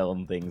keeping an eye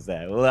on things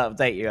there. We'll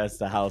update you as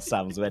to how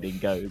Sam's wedding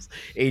goes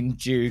in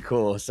due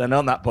course. And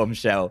on that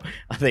bombshell,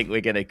 I think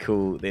we're going to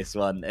call this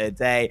one a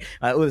day.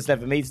 All that's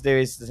left for me to do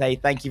is to say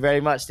thank you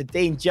very much to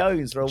Dean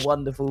Jones for a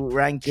wonderful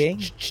ranking.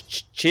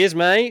 Cheers,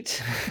 mate.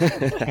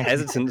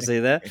 Hesitancy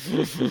there.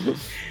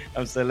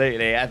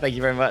 Absolutely. And thank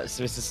you very much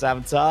to Mr.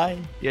 Sam Ty.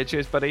 Yeah,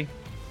 cheers, buddy.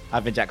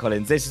 I've been Jack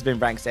Collins. This has been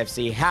Ranks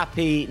FC.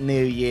 Happy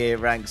New Year,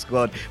 Rank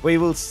Squad. We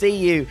will see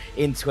you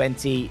in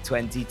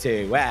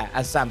 2022, where,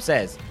 as Sam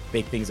says,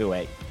 big things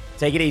await.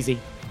 Take it easy.